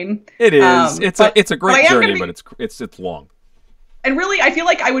traveling. It is. It's a great journey, but it's long. And really, I feel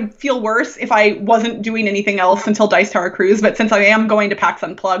like I would feel worse if I wasn't doing anything else until Dice Tower Cruise. But since I am going to PAX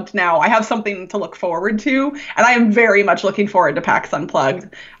Unplugged now, I have something to look forward to. And I am very much looking forward to PAX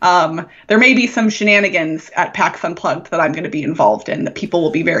Unplugged. There may be some shenanigans at PAX Unplugged that I'm going to be involved in that people will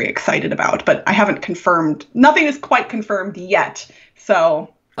be very excited about. But I haven't confirmed. Nothing is quite confirmed yet.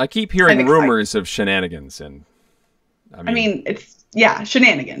 So I keep hearing rumors of shenanigans. And I mean, it's, yeah,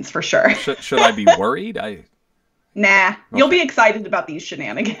 shenanigans for sure. Should I be worried? Nah, okay. You'll be excited about these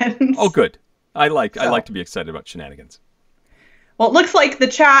shenanigans. Oh, good. I like to be excited about shenanigans. Well, it looks like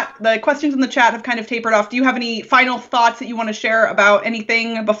the questions in the chat have kind of tapered off. Do you have any final thoughts that you want to share about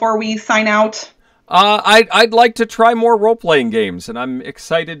anything before we sign out? I'd like to try more role-playing games, and I'm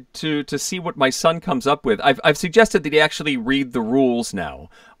excited to see what my son comes up with. I've suggested that he actually read the rules now.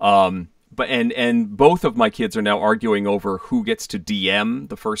 But both of my kids are now arguing over who gets to DM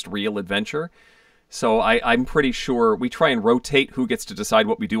the first real adventure. So I'm pretty sure we try and rotate who gets to decide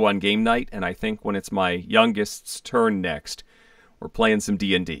what we do on game night, and I think when it's my youngest's turn next, we're playing some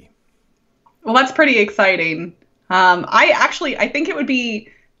D&D. Well, that's pretty exciting. I think it would be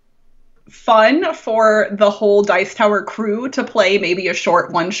fun for the whole Dice Tower crew to play maybe a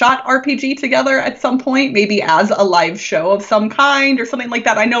short one-shot RPG together at some point, maybe as a live show of some kind or something like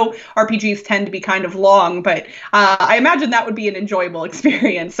that. I know RPGs tend to be kind of long, but I imagine that would be an enjoyable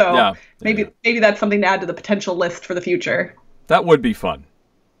experience. So maybe that's something to add to the potential list for the future. That would be fun.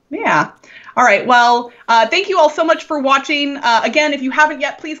 Yeah. All right. Well, thank you all so much for watching. Again, if you haven't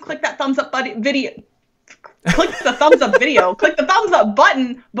yet, please click that thumbs up video. Click the thumbs up video. Click the thumbs up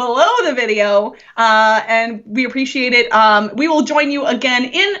button below the video, and we appreciate it. We will join you again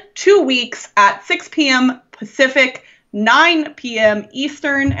in 2 weeks at 6 p.m. Pacific, 9 p.m.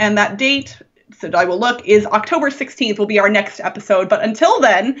 Eastern, and that date, so I will look, is October 16th will be our next episode. But until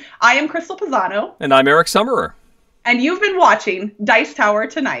then, I am Crystal Pisano. And I'm Eric Summerer. And you've been watching Dice Tower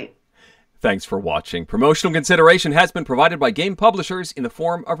Tonight. Thanks for watching. Promotional consideration has been provided by game publishers in the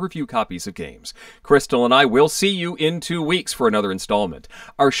form of review copies of games. Crystal and I will see you in 2 weeks for another installment.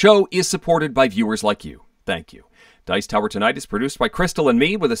 Our show is supported by viewers like you. Thank you. Dice Tower Tonight is produced by Crystal and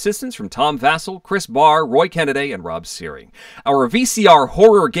me with assistance from Tom Vassell, Chris Barr, Roy Kennedy, and Rob Searing. Our VCR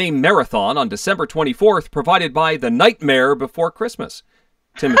horror game marathon on December 24th provided by The Nightmare Before Christmas.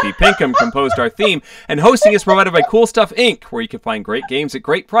 Timothy Pinkham composed our theme, and hosting is provided by Cool Stuff Inc., where you can find great games at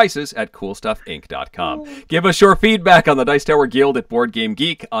great prices at CoolStuffInc.com. Give us your feedback on the Dice Tower Guild at Board Game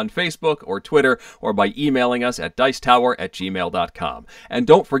Geek on Facebook or Twitter, or by emailing us at dicetower@gmail.com. And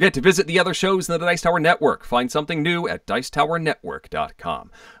don't forget to visit the other shows in the Dice Tower Network. Find something new at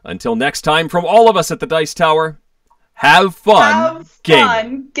dicetowernetwork.com. Until next time, from all of us at the Dice Tower, have fun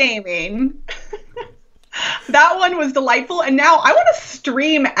gaming. That one was delightful, and now I want to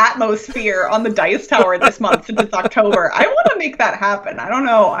stream Atmosphere on the Dice Tower this month since it's October. I want to make that happen. I don't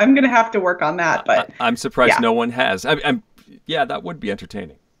know. I'm going to have to work on that, but I'm surprised no one has. Yeah, that would be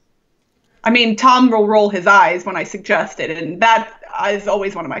entertaining. I mean, Tom will roll his eyes when I suggest it, and that is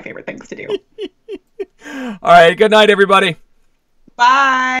always one of my favorite things to do. All right, good night, everybody. Bye.